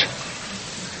friend.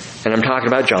 And I'm talking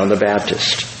about John the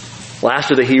Baptist.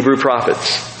 Last of the Hebrew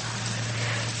prophets.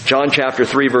 John chapter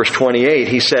 3, verse 28,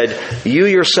 he said, "You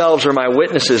yourselves are my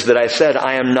witnesses that I said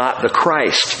I am not the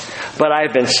Christ, but I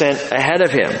have been sent ahead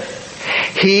of him.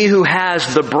 He who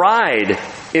has the bride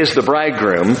is the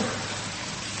bridegroom.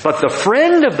 But the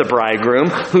friend of the bridegroom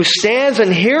who stands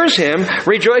and hears him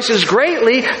rejoices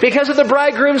greatly because of the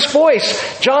bridegroom's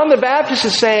voice. John the Baptist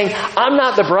is saying, I'm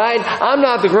not the bride, I'm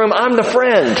not the groom, I'm the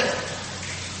friend.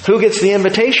 Who gets the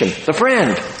invitation? The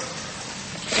friend.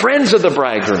 Friends of the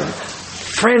bridegroom.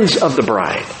 Friends of the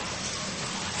bride.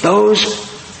 Those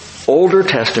Older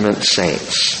Testament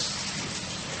saints.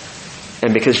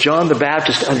 And because John the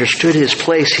Baptist understood his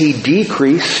place, he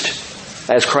decreased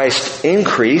as Christ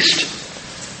increased.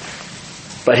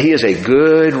 But he is a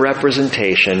good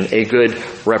representation, a good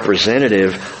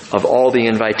representative of all the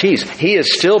invitees. He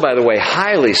is still, by the way,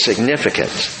 highly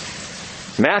significant.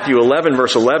 Matthew 11,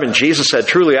 verse 11, Jesus said,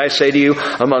 truly I say to you,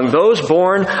 among those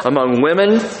born among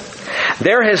women,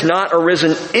 there has not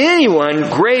arisen anyone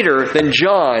greater than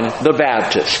John the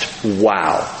Baptist.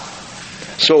 Wow.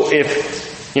 So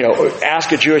if,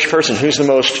 ask a Jewish person who's the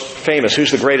most famous, who's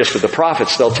the greatest of the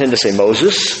prophets, they'll tend to say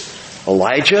Moses,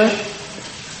 Elijah.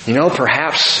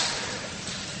 Perhaps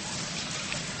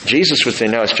Jesus would say,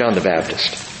 no, it's John the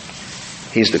Baptist.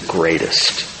 He's the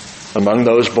greatest among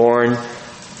those born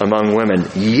among women.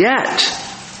 Yet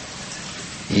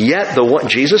the one,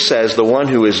 Jesus says, the one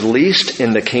who is least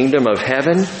in the kingdom of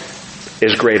heaven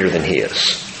is greater than he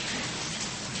is.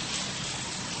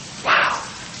 Wow.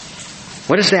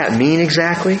 What does that mean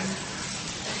exactly?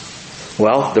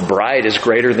 Well, the bride is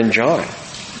greater than John.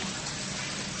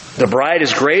 The bride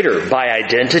is greater by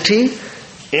identity,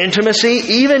 intimacy,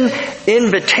 even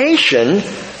invitation.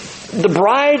 The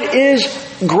bride is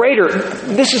greater.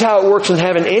 This is how it works in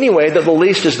heaven anyway, that the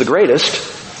least is the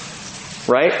greatest,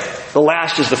 right? The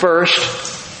last is the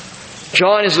first.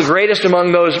 John is the greatest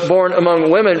among those born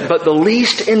among women, but the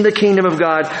least in the kingdom of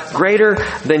God, greater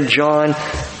than John.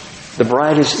 The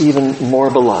bride is even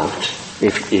more beloved,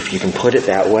 if you can put it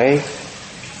that way,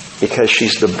 because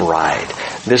she's the bride.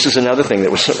 This is another thing that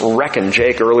was reckoned,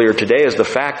 Jake, earlier today, is the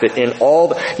fact that in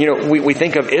all, we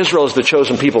think of Israel as the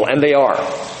chosen people, and they are.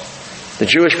 The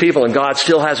Jewish people, and God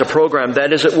still has a program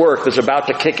that is at work, that's about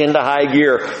to kick into high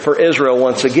gear for Israel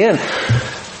once again.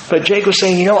 But Jake was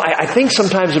saying, I think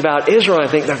sometimes about Israel, I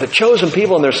think they're the chosen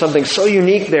people, and there's something so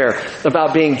unique there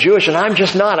about being Jewish, and I'm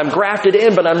just not. I'm grafted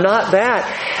in, but I'm not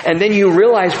that. And then you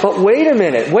realize, but wait a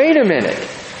minute.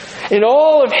 In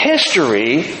all of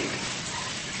history,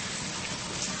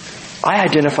 I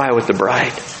identify with the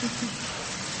bride.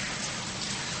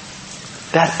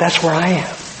 That's where I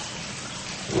am.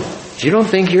 You don't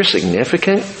think you're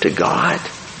significant to God?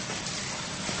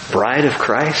 Bride of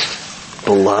Christ,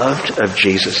 beloved of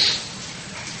Jesus.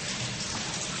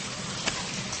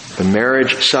 The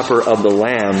marriage supper of the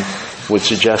Lamb would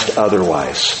suggest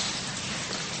otherwise.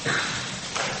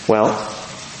 Well,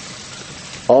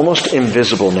 almost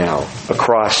invisible now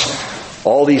across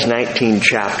all these 19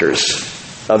 chapters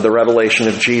of the revelation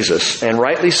of Jesus, and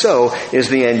rightly so, is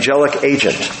the angelic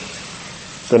agent,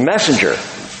 the messenger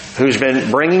who's been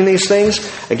bringing these things.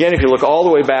 Again, if you look all the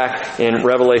way back in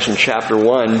Revelation chapter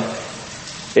 1,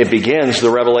 it begins the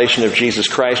revelation of Jesus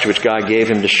Christ, which God gave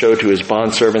him to show to his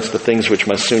bondservants the things which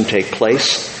must soon take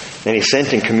place. And he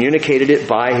sent and communicated it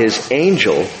by his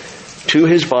angel to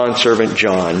his bondservant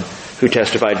John, who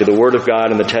testified to the word of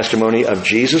God and the testimony of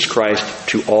Jesus Christ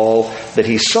to all that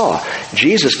he saw.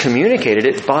 Jesus communicated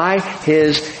it by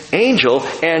his angel,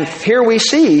 and here we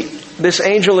see this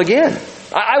angel again.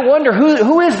 I wonder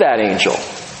who is that angel?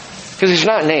 Because he's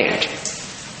not named.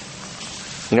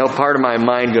 Part of my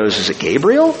mind goes, is it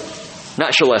Gabriel?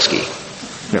 Not Shaleski.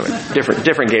 No,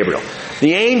 different Gabriel.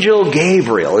 The angel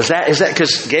Gabriel. Is that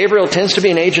because Gabriel tends to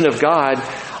be an agent of God,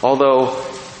 although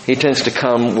he tends to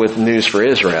come with news for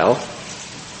Israel.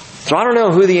 So I don't know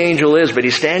who the angel is, but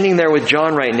he's standing there with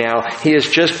John right now. He has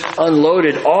just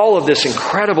unloaded all of this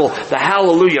incredible, the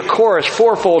hallelujah chorus,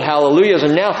 fourfold hallelujahs,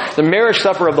 and now the marriage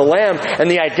supper of the Lamb and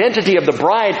the identity of the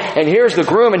bride, and here's the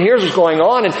groom, and here's what's going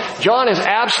on. And John is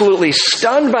absolutely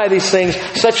stunned by these things,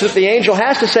 such that the angel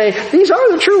has to say, these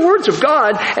are the true words of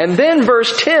God. And then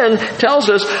verse 10 tells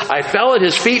us, I fell at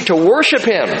his feet to worship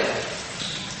him.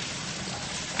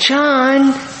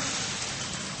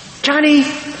 Johnny,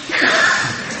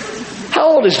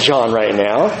 how old is John right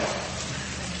now?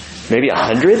 Maybe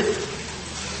 100?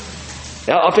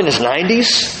 Up in his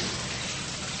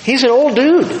 90s? He's an old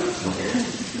dude.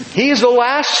 He is the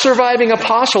last surviving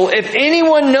apostle. If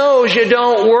anyone knows you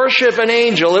don't worship an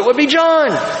angel, it would be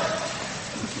John.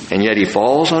 And yet he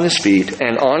falls on his feet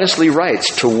and honestly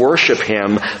writes to worship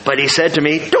him. But he said to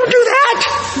me, don't do that!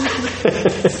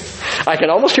 I can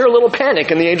almost hear a little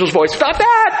panic in the angel's voice. Stop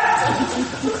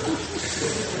that!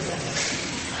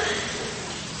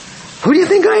 Who do you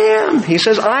think I am? He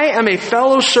says, I am a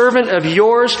fellow servant of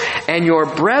yours and your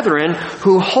brethren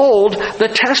who hold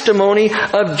the testimony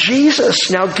of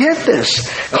Jesus. Now get this.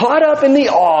 Caught up in the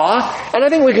awe, and I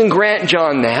think we can grant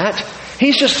John that.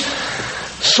 He's just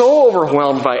so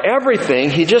overwhelmed by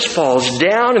everything, he just falls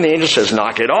down, and the angel says,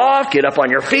 knock it off, get up on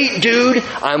your feet, dude.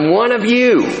 I'm one of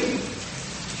you.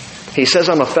 He says,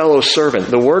 I'm a fellow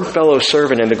servant. The word fellow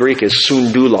servant in the Greek is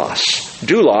sundulos.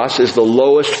 Doulos is the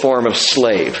lowest form of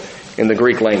slave in the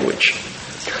Greek language.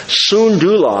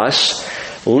 Sundulos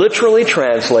literally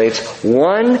translates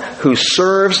one who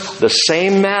serves the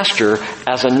same master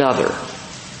as another.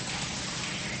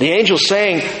 The angel's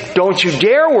saying, don't you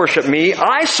dare worship me.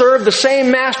 I serve the same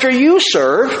master you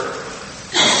serve.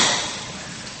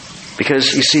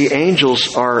 Because, you see,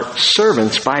 angels are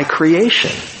servants by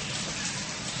creation.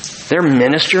 They're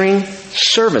ministering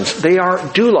servants. They are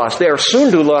doulos. They are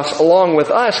sundulos along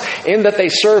with us in that they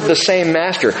serve the same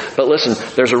master. But listen,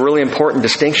 there's a really important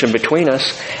distinction between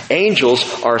us.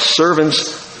 Angels are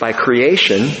servants by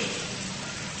creation.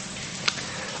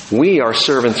 We are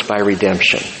servants by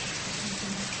redemption.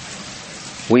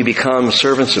 We become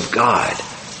servants of God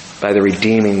by the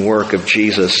redeeming work of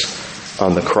Jesus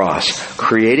on the cross.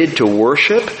 Created to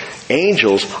worship,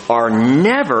 angels are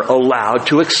never allowed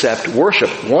to accept worship.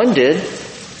 One did.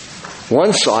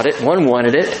 One sought it. One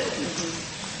wanted it.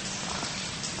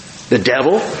 The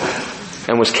devil,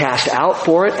 and was cast out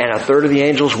for it, and a third of the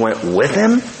angels went with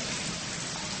him.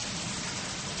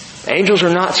 Angels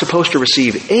are not supposed to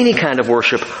receive any kind of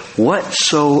worship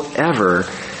whatsoever.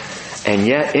 And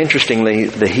yet, interestingly,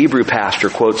 the Hebrew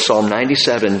pastor quotes Psalm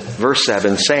 97, verse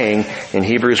 7, saying in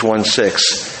Hebrews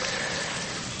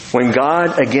 1:6, when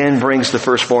God again brings the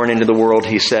firstborn into the world,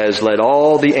 He says, let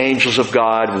all the angels of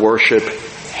God worship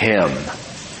Him.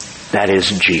 That is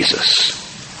Jesus.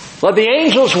 Let the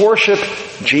angels worship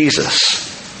Jesus.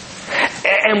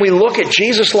 And we look at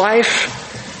Jesus' life,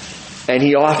 and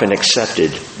He often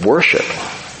accepted worship.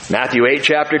 Matthew 8,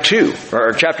 chapter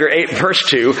 8, verse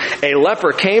 2, a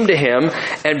leper came to Him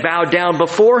and bowed down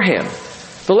before Him.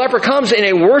 The leper comes in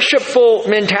a worshipful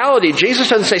mentality. Jesus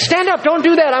doesn't say, stand up, don't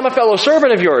do that, I'm a fellow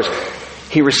servant of yours.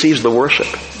 He receives the worship.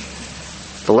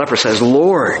 The leper says,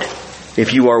 Lord,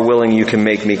 if you are willing, you can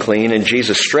make me clean. And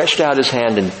Jesus stretched out His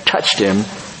hand and touched him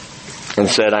and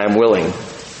said, I am willing,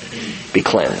 be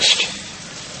cleansed.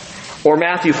 Or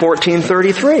Matthew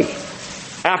 14:33.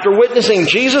 After witnessing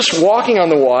Jesus walking on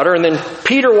the water and then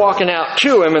Peter walking out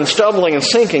to him and stumbling and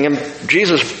sinking and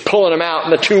Jesus pulling him out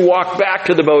and the two walk back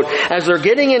to the boat. As they're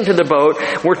getting into the boat,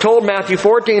 we're told Matthew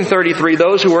 14:33,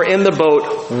 those who were in the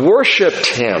boat worshipped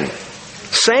Him,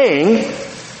 saying,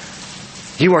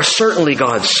 you are certainly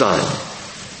God's Son.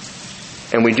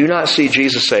 And we do not see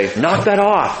Jesus say, knock that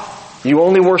off. You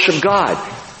only worship God.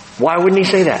 Why wouldn't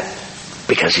He say that?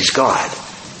 Because He's God.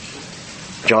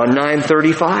 John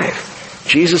 9:35.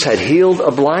 Jesus had healed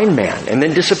a blind man and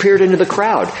then disappeared into the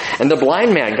crowd. And the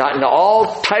blind man got into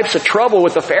all types of trouble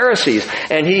with the Pharisees.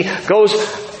 And he goes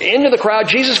into the crowd.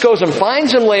 Jesus goes and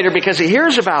finds him later because he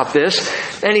hears about this.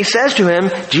 And He says to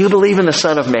him, do you believe in the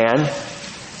Son of Man?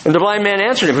 And the blind man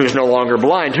answered Him, who is no longer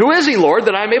blind, who is He, Lord,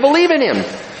 that I may believe in Him?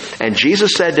 And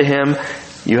Jesus said to him,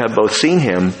 you have both seen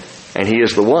Him, and He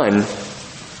is the one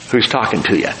who's talking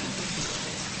to you.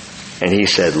 And he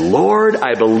said, Lord,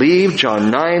 I believe,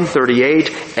 John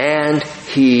 9:38, and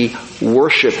he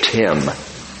worshipped Him.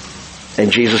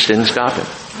 And Jesus didn't stop him.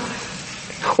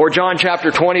 Or John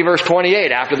chapter 20, verse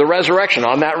 28, after the resurrection,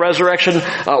 on that resurrection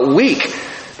week,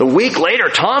 the week later,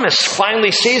 Thomas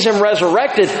finally sees Him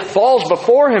resurrected, falls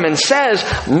before Him and says,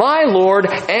 my Lord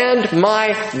and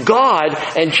my God.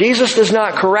 And Jesus does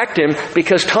not correct him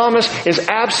because Thomas is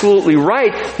absolutely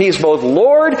right. He is both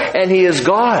Lord and He is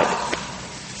God.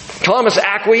 Thomas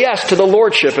acquiesced to the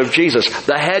lordship of Jesus,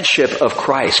 the headship of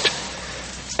Christ,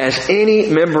 as any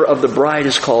member of the bride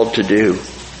is called to do.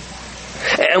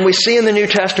 And we see in the New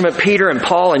Testament, Peter and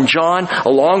Paul and John,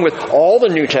 along with all the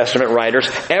New Testament writers,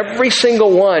 every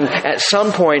single one at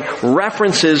some point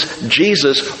references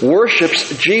Jesus,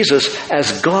 worships Jesus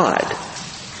as God.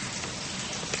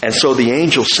 And so the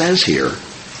angel says here,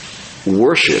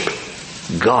 worship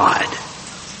God.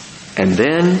 And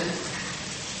then,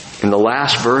 in the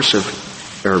last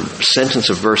sentence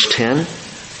of verse 10,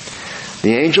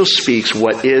 the angel speaks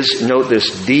what is, note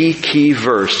this, the key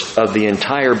verse of the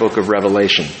entire book of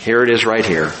Revelation. Here it is right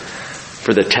here.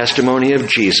 For the testimony of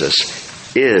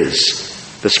Jesus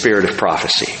is the spirit of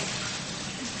prophecy.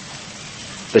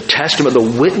 The testimony,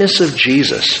 the witness of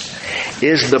Jesus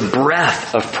is the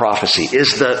breath of prophecy,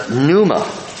 is the pneuma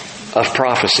of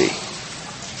prophecy,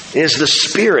 is the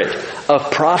spirit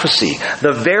of prophecy,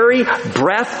 the very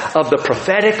breath of the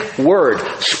prophetic word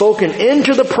spoken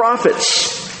into the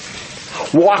prophets,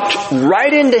 walked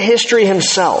right into history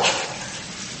himself.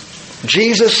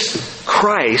 Jesus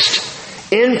Christ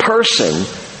in person,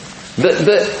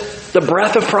 the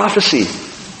breath of prophecy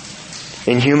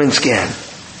in human skin.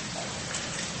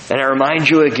 And I remind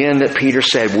you again that Peter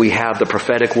said we have the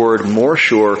prophetic word more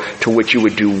sure, to which you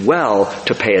would do well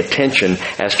to pay attention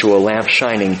as to a lamp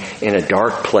shining in a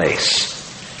dark place.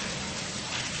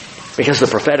 Because the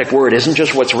prophetic word isn't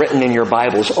just what's written in your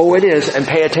Bibles. Oh, it is, and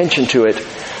pay attention to it.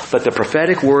 But the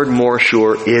prophetic word more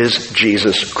sure is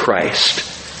Jesus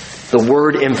Christ, the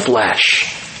Word in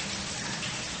flesh,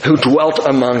 who dwelt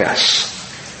among us.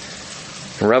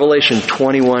 In Revelation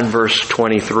 21, verse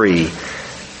 23,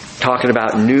 talking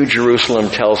about New Jerusalem,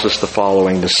 tells us the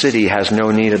following: the city has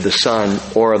no need of the sun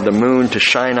or of the moon to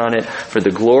shine on it, for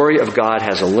the glory of God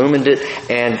has illumined it,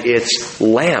 and its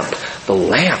lamp, the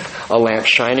lamp, a lamp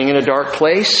shining in a dark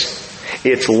place,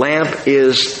 its lamp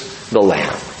is the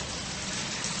Lamb.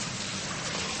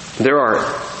 There are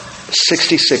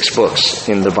 66 books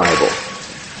in the Bible.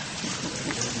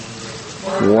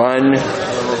 One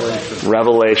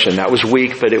Revelation. That was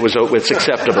weak, but it's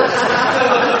acceptable.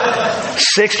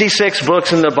 66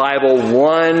 books in the Bible,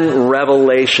 one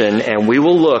Revelation, and we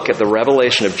will look at the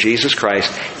revelation of Jesus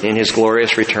Christ in His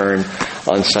glorious return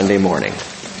on Sunday morning,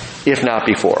 if not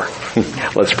before.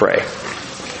 Let's pray.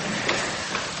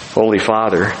 Holy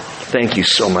Father, thank you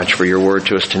so much for your word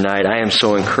to us tonight. I am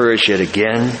so encouraged yet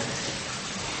again.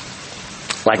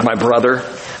 Like my brother,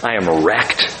 I am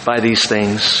wrecked by these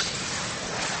things.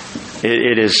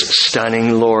 It is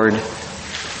stunning, Lord.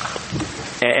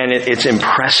 And it's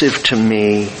impressive to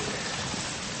me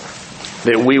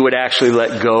that we would actually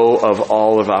let go of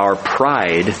all of our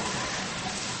pride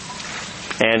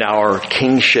and our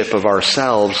kingship of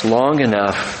ourselves long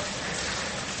enough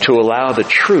to allow the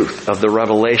truth of the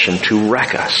revelation to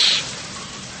wreck us.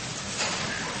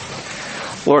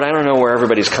 Lord, I don't know where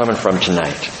everybody's coming from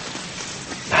tonight.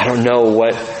 I don't know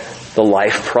what the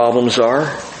life problems are.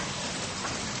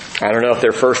 I don't know if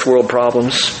they're first world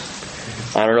problems.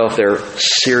 I don't know if they're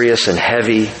serious and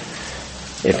heavy,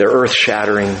 if they're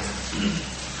earth-shattering.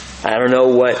 I don't know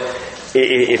what,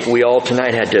 if we all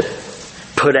tonight had to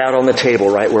put out on the table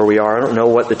right where we are. I don't know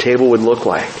what the table would look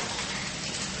like.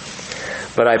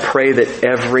 But I pray that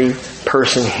every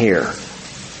person here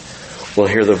will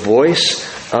hear the voice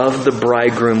of the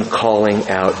bridegroom calling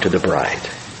out to the bride.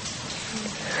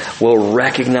 Will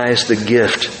recognize the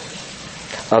gift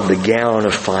of the gown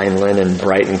of fine linen,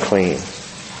 bright and clean.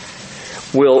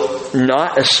 Will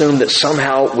not assume that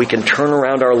somehow we can turn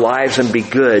around our lives and be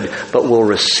good, but will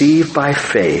receive by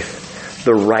faith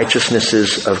the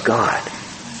righteousnesses of God.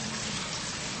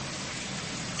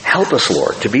 Help us,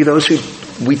 Lord, to be those who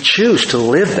we choose to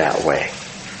live that way.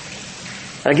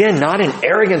 Again, not in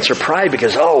arrogance or pride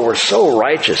because, we're so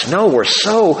righteous. No, we're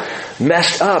so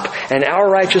messed up, and our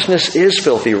righteousness is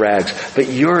filthy rags, but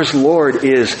yours, Lord,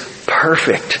 is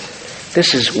perfect.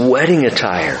 This is wedding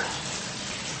attire.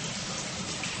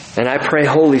 And I pray,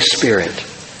 Holy Spirit,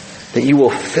 that you will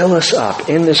fill us up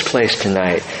in this place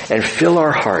tonight and fill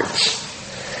our hearts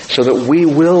so that we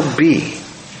will be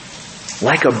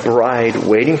like a bride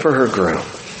waiting for her groom.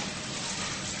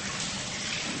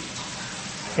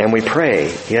 And we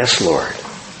pray, yes, Lord,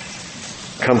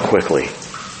 come quickly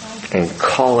and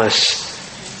call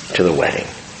us to the wedding.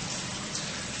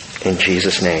 In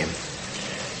Jesus' name,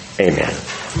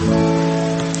 amen.